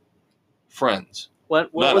on Friends.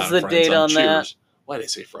 What was the date on that? Cheers. Why did I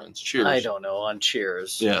say Friends? Cheers. I don't know. On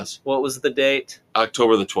Cheers. Yes. What was the date?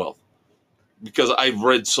 October the 12th. Because I've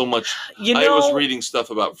read so much. I was reading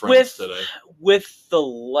stuff about Friends today. With the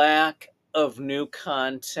lack of new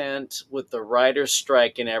content, with the writer's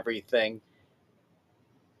strike and everything,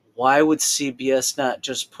 why would CBS not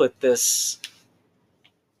just put this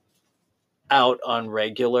out on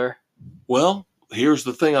regular? Well, here's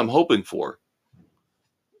the thing I'm hoping for.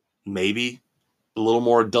 Maybe a little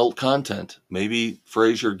more adult content. Maybe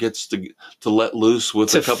Frasier gets to let loose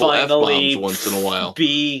with a couple F-bombs once in a while.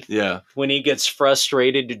 When he gets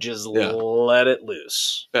frustrated, to just let it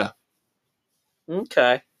loose. Yeah.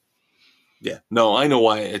 Okay. Yeah. No, I know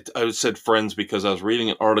why. I said Friends because I was reading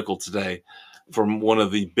an article today from one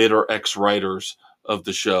of the bitter ex-writers of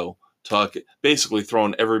the show, basically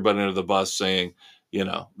throwing everybody under the bus, saying,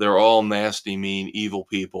 they're all nasty, mean, evil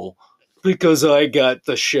people Because I got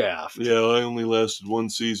the shaft. Yeah, I only lasted one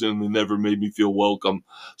season and they never made me feel welcome.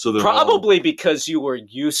 So they're Probably because you were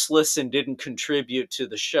useless and didn't contribute to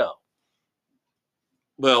the show.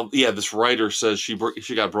 Well, yeah, this writer says she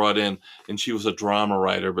got brought in and she was a drama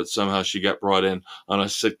writer, but somehow she got brought in on a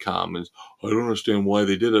sitcom. And I don't understand why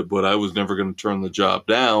they did it, but I was never going to turn the job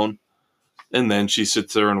down. And then she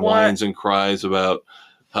sits there and whines and cries about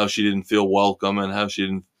how she didn't feel welcome and how she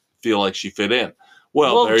didn't feel like she fit in.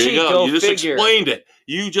 Well, there you go. You just explained it.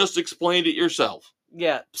 You just explained it yourself.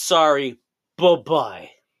 Yeah, sorry.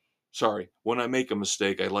 Bye-bye. Sorry. When I make a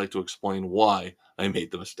mistake, I like to explain why I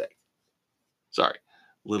made the mistake. Sorry.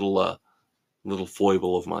 Little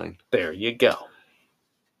foible of mine. There you go.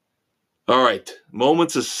 All right.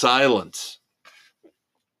 Moments of silence.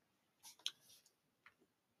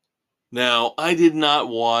 Now, I did not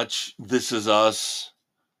watch This Is Us.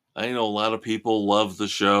 I know a lot of people love the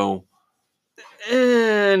show.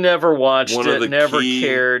 Never watched it. Never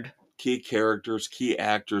cared. Key characters, key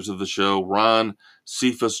actors of the show. Ron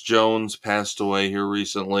Cephas Jones passed away here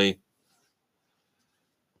recently.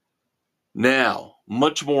 Now,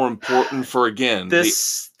 much more important for, again...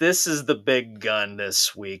 This is the big gun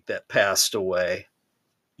this week that passed away.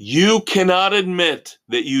 You cannot admit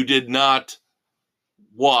that you did not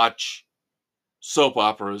watch soap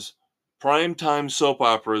operas, primetime soap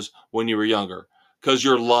operas, when you were younger. Because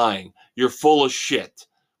you're lying. You're full of shit.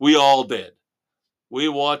 We all did. We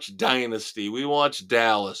watched Dynasty. We watched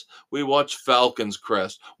Dallas. We watched Falcon's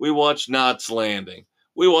Crest. We watched Knots Landing.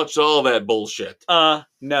 We watched all that bullshit.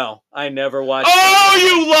 No. I never watched... Oh,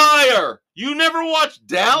 you liar! You never watched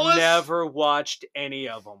Dallas? Never watched any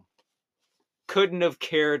of them. Couldn't have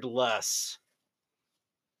cared less.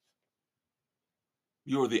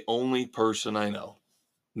 You're the only person I know.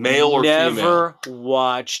 Male or female. Never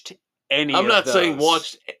watched any of those. I'm not saying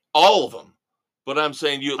watched all of them, but I'm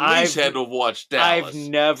saying you at least had to have watched Dallas. I've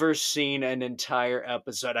never seen an entire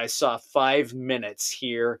episode. I saw 5 minutes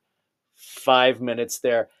here, 5 minutes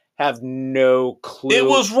there. Have no clue. It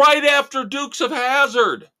was right after Dukes of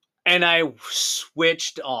Hazzard. And I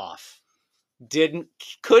switched off.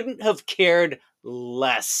 Couldn't have cared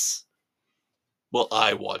less. Well,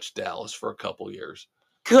 I watched Dallas for a couple years.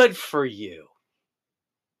 Good for you.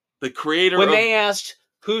 The creator When they asked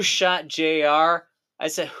who shot JR, I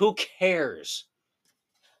said, who cares?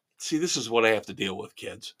 See, this is what I have to deal with,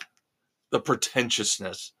 kids. The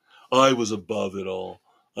pretentiousness. I was above it all.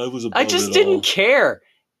 I just didn't care.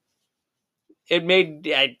 It made...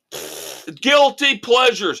 Guilty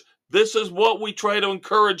pleasures. This is what we try to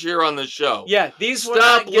encourage here on the show. Yeah, these were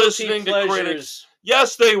not guilty pleasures. To critics.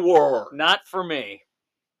 Yes, they were. Not for me.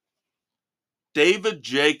 David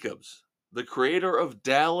Jacobs, the creator of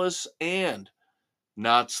Dallas and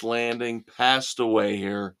Knots Landing, passed away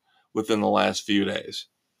here within the last few days.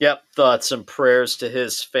 Yep, thoughts and prayers to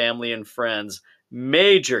his family and friends.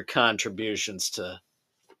 Major contributions to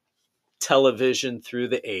television through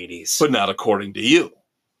the 80s. But not according to you.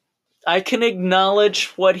 I can acknowledge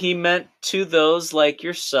what he meant to those like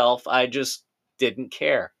yourself. I just didn't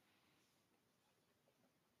care.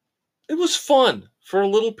 It was fun. For a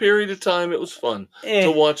little period of time, it was fun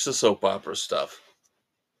to watch the soap opera stuff.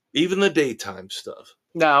 Even the daytime stuff.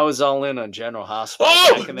 No, I was all in on General Hospital.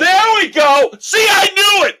 Oh, there we go! See, I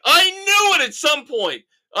knew it! I knew it at some point!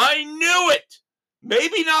 I knew it!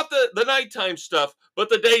 Maybe not the nighttime stuff, but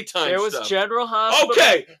the daytime stuff. There was General Hospital.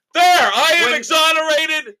 Okay, there! I am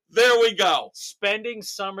exonerated! There we go. Spending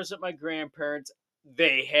summers at my grandparents',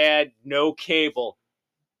 they had no cable.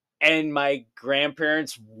 And my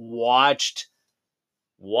grandparents watched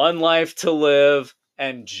One Life to Live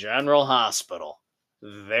and General Hospital.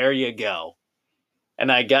 There you go.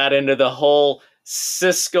 And I got into the whole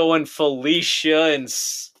Cisco and Felicia and...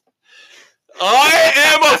 I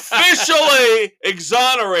am officially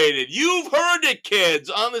exonerated. You've heard it, kids,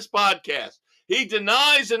 on this podcast. He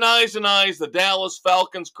denies the Dallas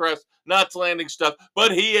Falcons Crest, Knots Landing stuff,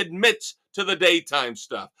 but he admits to the daytime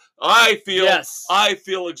stuff. I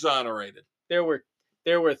feel exonerated. There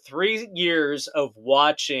were 3 years of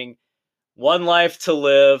watching One Life to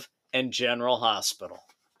Live and General Hospital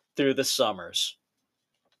through the summers.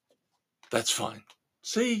 That's fine.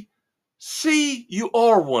 See, you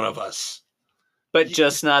are one of us. But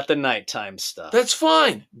just not the nighttime stuff. That's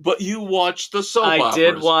fine. But you watched the soap operas. I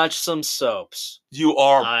did watch some soaps. You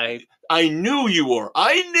are. I knew you were.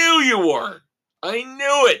 I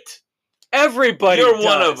knew it. Everybody You're does.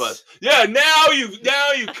 One of us. Yeah, now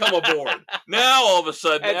you come aboard. Now all of a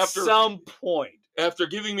sudden, At some point. After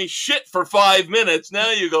giving me shit for 5 minutes,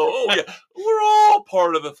 now you go, oh yeah, we're all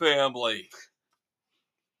part of the family.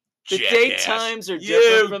 The daytimes are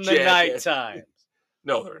different from the nighttime.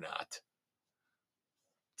 No, they're not.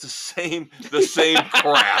 It's the same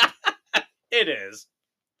crap. It is.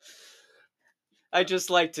 I just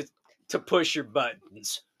like to push your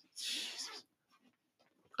buttons.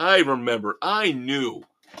 I knew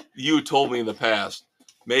you told me in the past,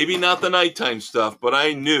 maybe not the nighttime stuff, but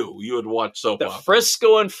I knew you would watch soap The operas.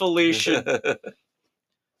 Frisco and Felicia.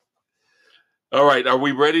 All right, are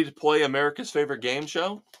we ready to play America's Favorite Game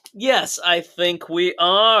Show? Yes, I think we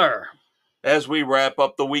are. As we wrap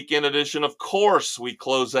up the weekend edition, of course, we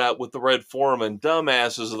close out with the Red Forum and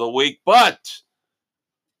Dumbasses of the Week, but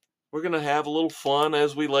we're going to have a little fun,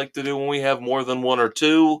 as we like to do when we have more than one or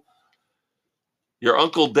two. Your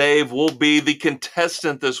Uncle Dave will be the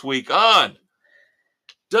contestant this week on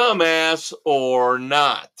Dumbass or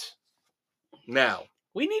Not. Now,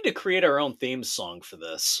 we need to create our own theme song for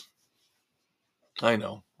this. I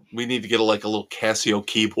know. We need to get a little Casio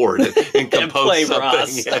keyboard and compose play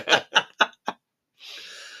something. Ross.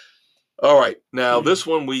 All right. Now, this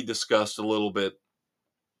one we discussed a little bit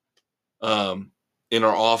in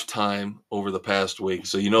our off time over the past week.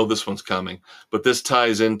 So you know this one's coming. But this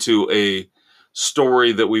ties into a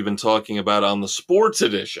story that we've been talking about on the sports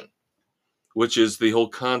edition, which is the whole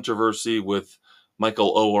controversy with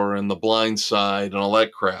Michael Oher and The Blind Side and all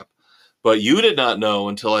that crap. But you did not know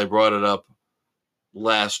until I brought it up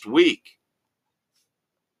last week.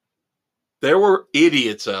 There were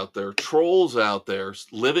idiots out there, trolls out there,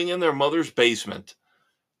 living in their mother's basement,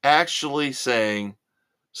 actually saying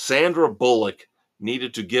Sandra Bullock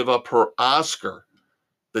needed to give up her Oscar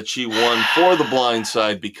that she won for The Blind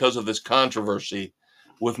Side because of this controversy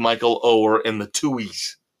with Michael Oher and the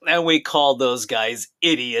Tuohys. And we call those guys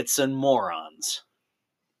idiots and morons.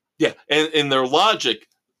 Yeah, and their logic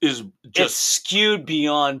is just... It's skewed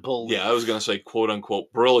beyond belief. Yeah, I was going to say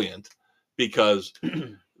quote-unquote brilliant, because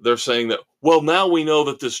they're saying that, well, now we know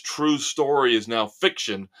that this true story is now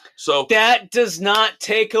fiction, so... That does not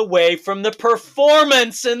take away from the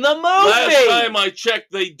performance in the movie! Last time I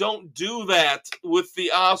checked, they don't do that with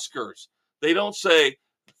the Oscars. They don't say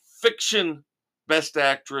fiction Best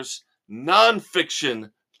Actress,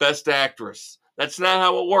 non-fiction Best Actress. That's not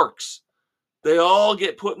how it works. They all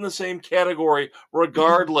get put in the same category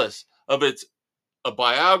regardless of it's a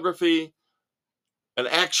biography, an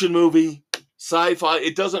action movie, sci-fi.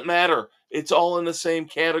 It doesn't matter. It's all in the same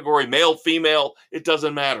category. Male, female, it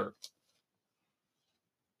doesn't matter.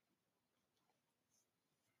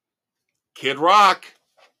 Kid Rock.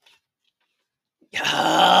 Kid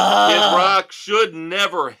Rock should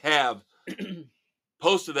never have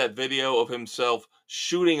posted that video of himself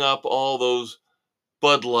shooting up all those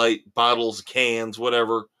Bud Light bottles, cans,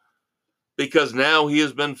 whatever, because now he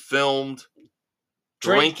has been filmed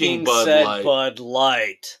drinking Bud Light. Bud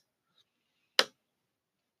Light.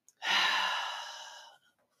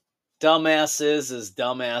 Dumbass is as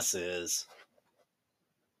dumbass is.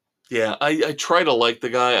 Yeah, I try to like the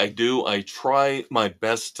guy. I do. I try my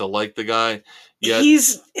best to like the guy. Yet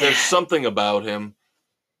there's something about him.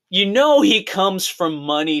 You know he comes from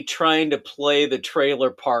money trying to play the trailer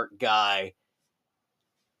park guy.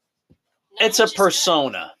 It's a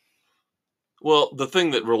persona. Well, the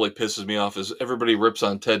thing that really pisses me off is everybody rips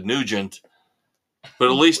on Ted Nugent, but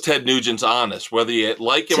at least Ted Nugent's honest. Whether you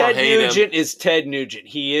like him or hate him. Ted Nugent is Ted Nugent.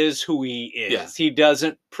 He is who he is. Yeah. He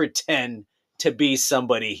doesn't pretend to be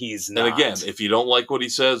somebody he's not. And again, if you don't like what he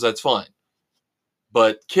says, that's fine.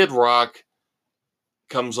 But Kid Rock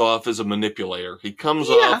comes off as a manipulator. He comes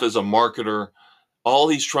off as a marketer. All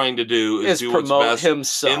he's trying to do is do what's best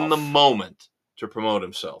himself in the moment to promote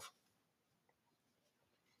himself.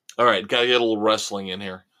 All right, gotta get a little wrestling in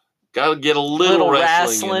here. Gotta get a little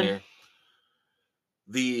wrestling in here.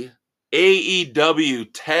 The AEW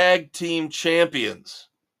Tag Team Champions,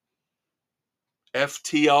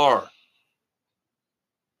 FTR.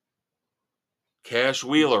 Cash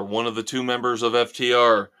Wheeler, one of the two members of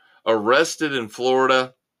FTR, arrested in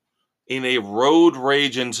Florida in a road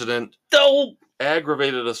rage incident.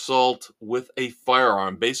 Aggravated assault with a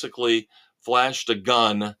firearm. Basically flashed a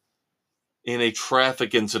gun in a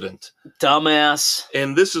traffic incident. Dumbass.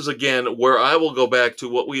 And this is, again, where I will go back to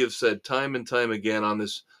what we have said time and time again on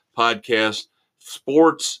this podcast.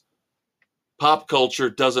 Sports, pop culture,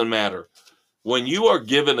 doesn't matter. When you are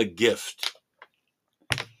given a gift,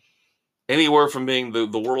 anywhere from being the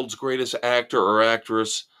world's greatest actor or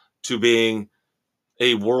actress to being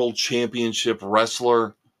a world championship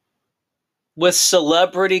wrestler. With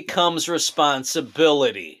celebrity comes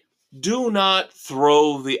responsibility. Do not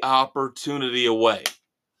throw the opportunity away.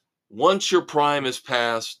 Once your prime is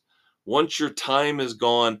past, once your time is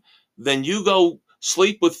gone, then you go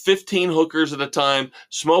sleep with 15 hookers at a time,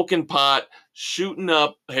 smoking pot, shooting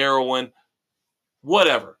up heroin,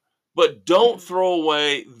 whatever. But don't throw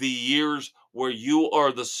away the years where you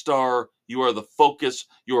are the star, you are the focus,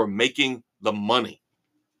 you are making the money.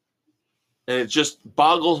 And it just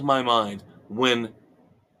boggles my mind when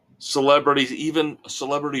celebrities, even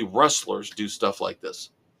celebrity wrestlers, do stuff like this.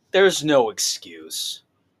 There's no excuse.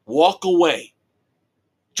 Walk away.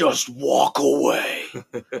 Just walk away.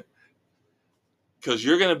 Because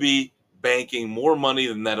you're going to be banking more money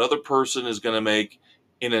than that other person is going to make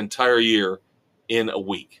in an entire year in a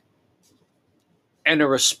week. And a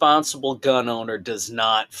responsible gun owner does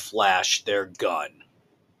not flash their gun.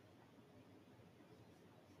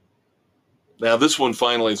 Now, this one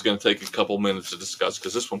finally is going to take a couple minutes to discuss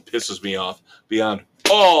because this one pisses me off beyond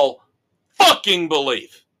all fucking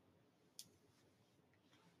belief.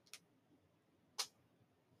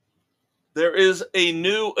 There is a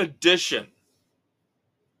new edition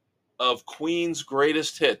of Queen's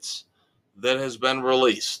Greatest Hits that has been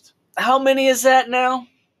released. How many is that now?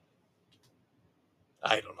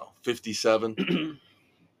 I don't know, 57?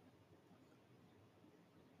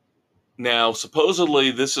 Now,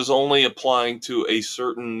 supposedly, this is only applying to a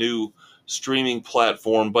certain new streaming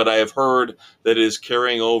platform, but I have heard that it is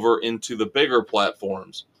carrying over into the bigger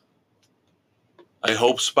platforms. I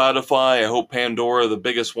hope Spotify, I hope Pandora, the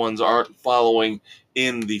biggest ones, aren't following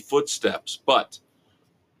in the footsteps.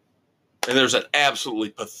 And there's an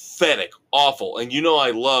absolutely pathetic, awful, and you know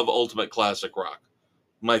I love Ultimate Classic Rock,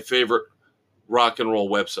 my favorite rock and roll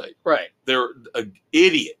website. Right. They're an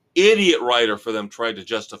idiot writer for them tried to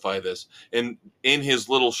justify this. And in his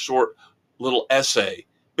little essay,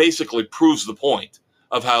 basically proves the point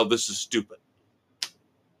of how this is stupid.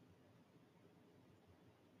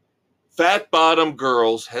 Fat Bottom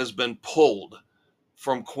Girls has been pulled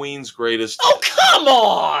from Queen's Greatest Hits. Oh, come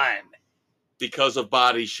on! Because of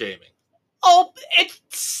body shaming. Oh, it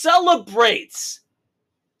celebrates.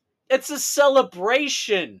 It's a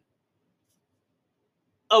celebration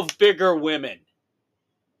of bigger women.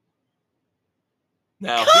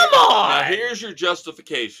 Now, come on! Now, here's your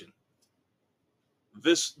justification.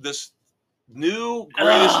 This new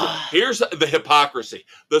greatest. Here's the hypocrisy,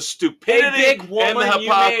 the stupidity, hey, big woman, and the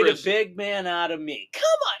hypocrisy. You made a big man out of me. Come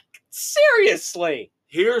on, seriously.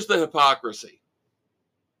 Here's the hypocrisy.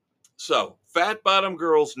 So, Fat Bottom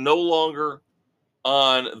Girls no longer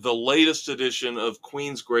on the latest edition of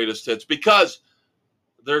Queen's Greatest Hits because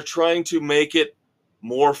they're trying to make it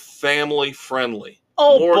more family friendly,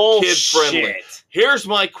 more kid friendly. Here's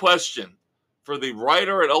my question for the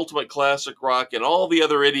writer at Ultimate Classic Rock and all the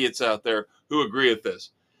other idiots out there who agree with this.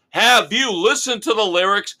 Have you listened to the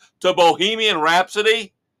lyrics to Bohemian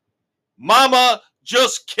Rhapsody? Mama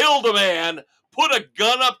just killed a man, put a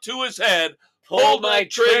gun up to his head, pulled my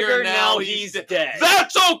trigger, now he's dead.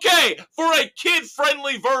 That's okay for a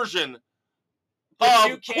kid-friendly version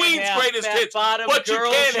of Queen's Greatest Hits, but you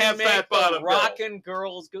can't have Fat Bottom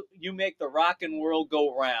Girls. You make the rockin' world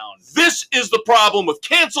go round. This is the problem with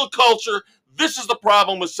cancel culture. This is the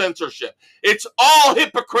problem with censorship. It's all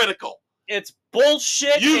hypocritical. It's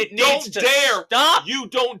bullshit. It needs to stop. You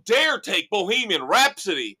don't dare take Bohemian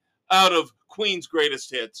Rhapsody out of Queen's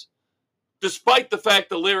Greatest Hits, despite the fact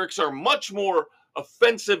the lyrics are much more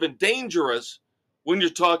offensive and dangerous when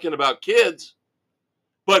you're talking about kids.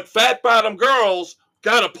 But Fat Bottom Girls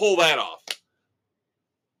got to pull that off.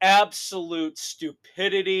 Absolute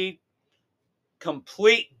stupidity.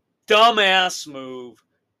 Complete dumbass move.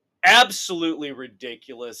 Absolutely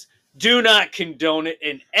ridiculous. Do not condone it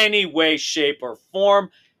in any way, shape, or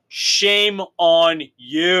form. Shame on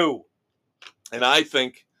you. And I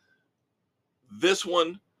think this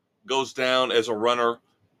one goes down as a runner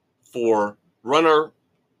in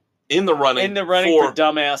the running for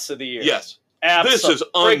Dumbass of the Year. Yes. This is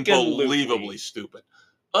unbelievably stupid.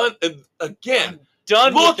 Again,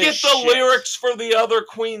 look at the lyrics for the other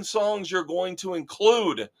Queen songs you're going to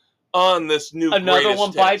include on this new Another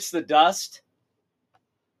one bites the dust.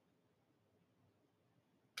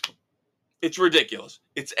 It's ridiculous.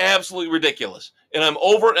 It's absolutely ridiculous. And I'm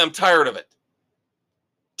over it. I'm tired of it.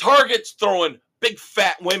 Target's throwing big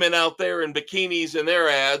fat women out there in bikinis in their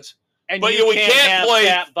ads. And but we can't play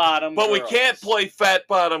Fat Bottom Girls. We can't play Fat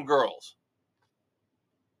Bottom Girls.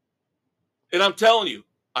 And I'm telling you,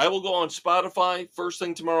 I will go on Spotify first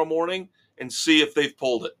thing tomorrow morning and see if they've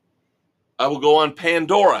pulled it. I will go on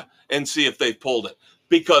Pandora and see if they've pulled it.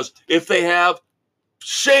 Because if they have,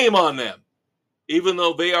 shame on them. Even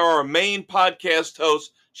though they are our main podcast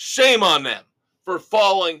hosts, shame on them for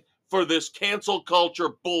falling for this cancel culture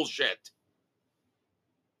bullshit.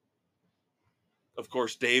 Of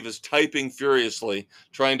course, Dave is typing furiously,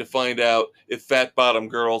 trying to find out if Fat Bottom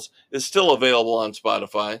Girls is still available on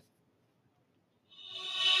Spotify.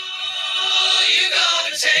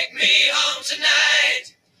 take me home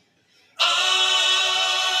tonight.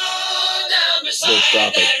 Oh, down beside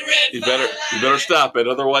stop that it. red You better stop it.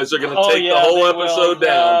 Otherwise, they're going to take yeah, the whole they episode will.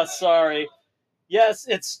 down. Sorry. Yes,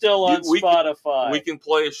 it's still on Spotify. We can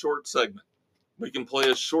play a short segment. We can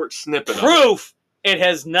play a short snippet. Proof it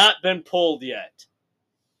has not been pulled yet.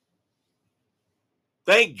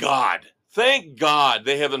 Thank God. Thank God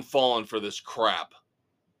they haven't fallen for this crap.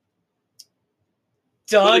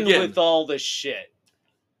 Done with all the shit.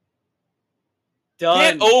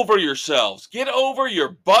 Done. Get over yourselves. Get over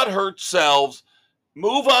your butthurt selves.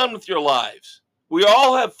 Move on with your lives. We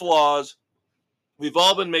all have flaws. We've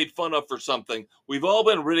all been made fun of for something. We've all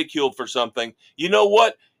been ridiculed for something. You know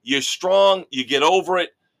what? You're strong. You get over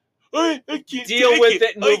it. I can't deal with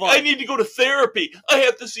it and move on. I need to go to therapy. I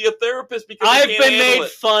have to see a therapist because I've I can't been handle made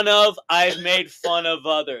it. fun of. I've made fun of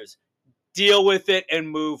others. Deal with it and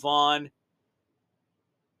move on.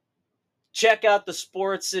 Check out the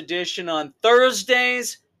sports edition on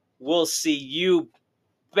Thursdays. We'll see you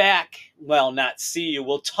back. Well, not see you.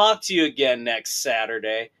 We'll talk to you again next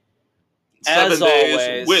Saturday. 7 As days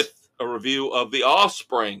always, with a review of The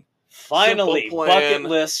Offspring. Finally, Simple Plan. Bucket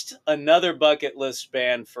List. Another bucket list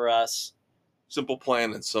band for us. Simple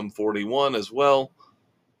Plan and Sum 41 as well.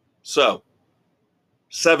 So,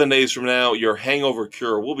 7 days from now, your hangover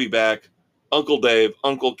cure. We'll be back. Uncle Dave,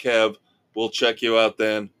 Uncle Kev. We'll check you out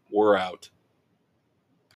then. We're out.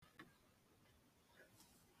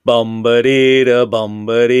 Bum-ba-dee-da,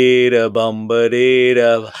 bum-ba-dee-da,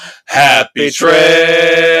 bum-ba-dee-da. Happy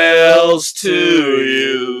trails to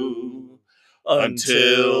you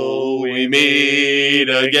until we meet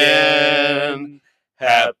again.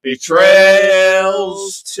 Happy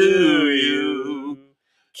trails to you.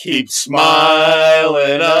 Keep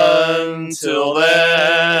smiling until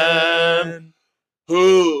then.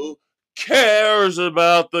 Who cares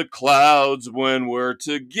about the clouds when we're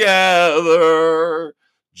together?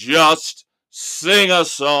 Just sing a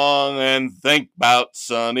song and think about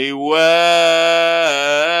sunny weather.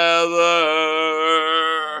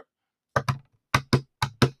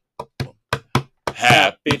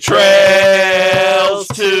 Happy trails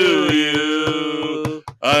to you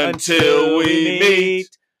until we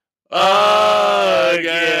meet again.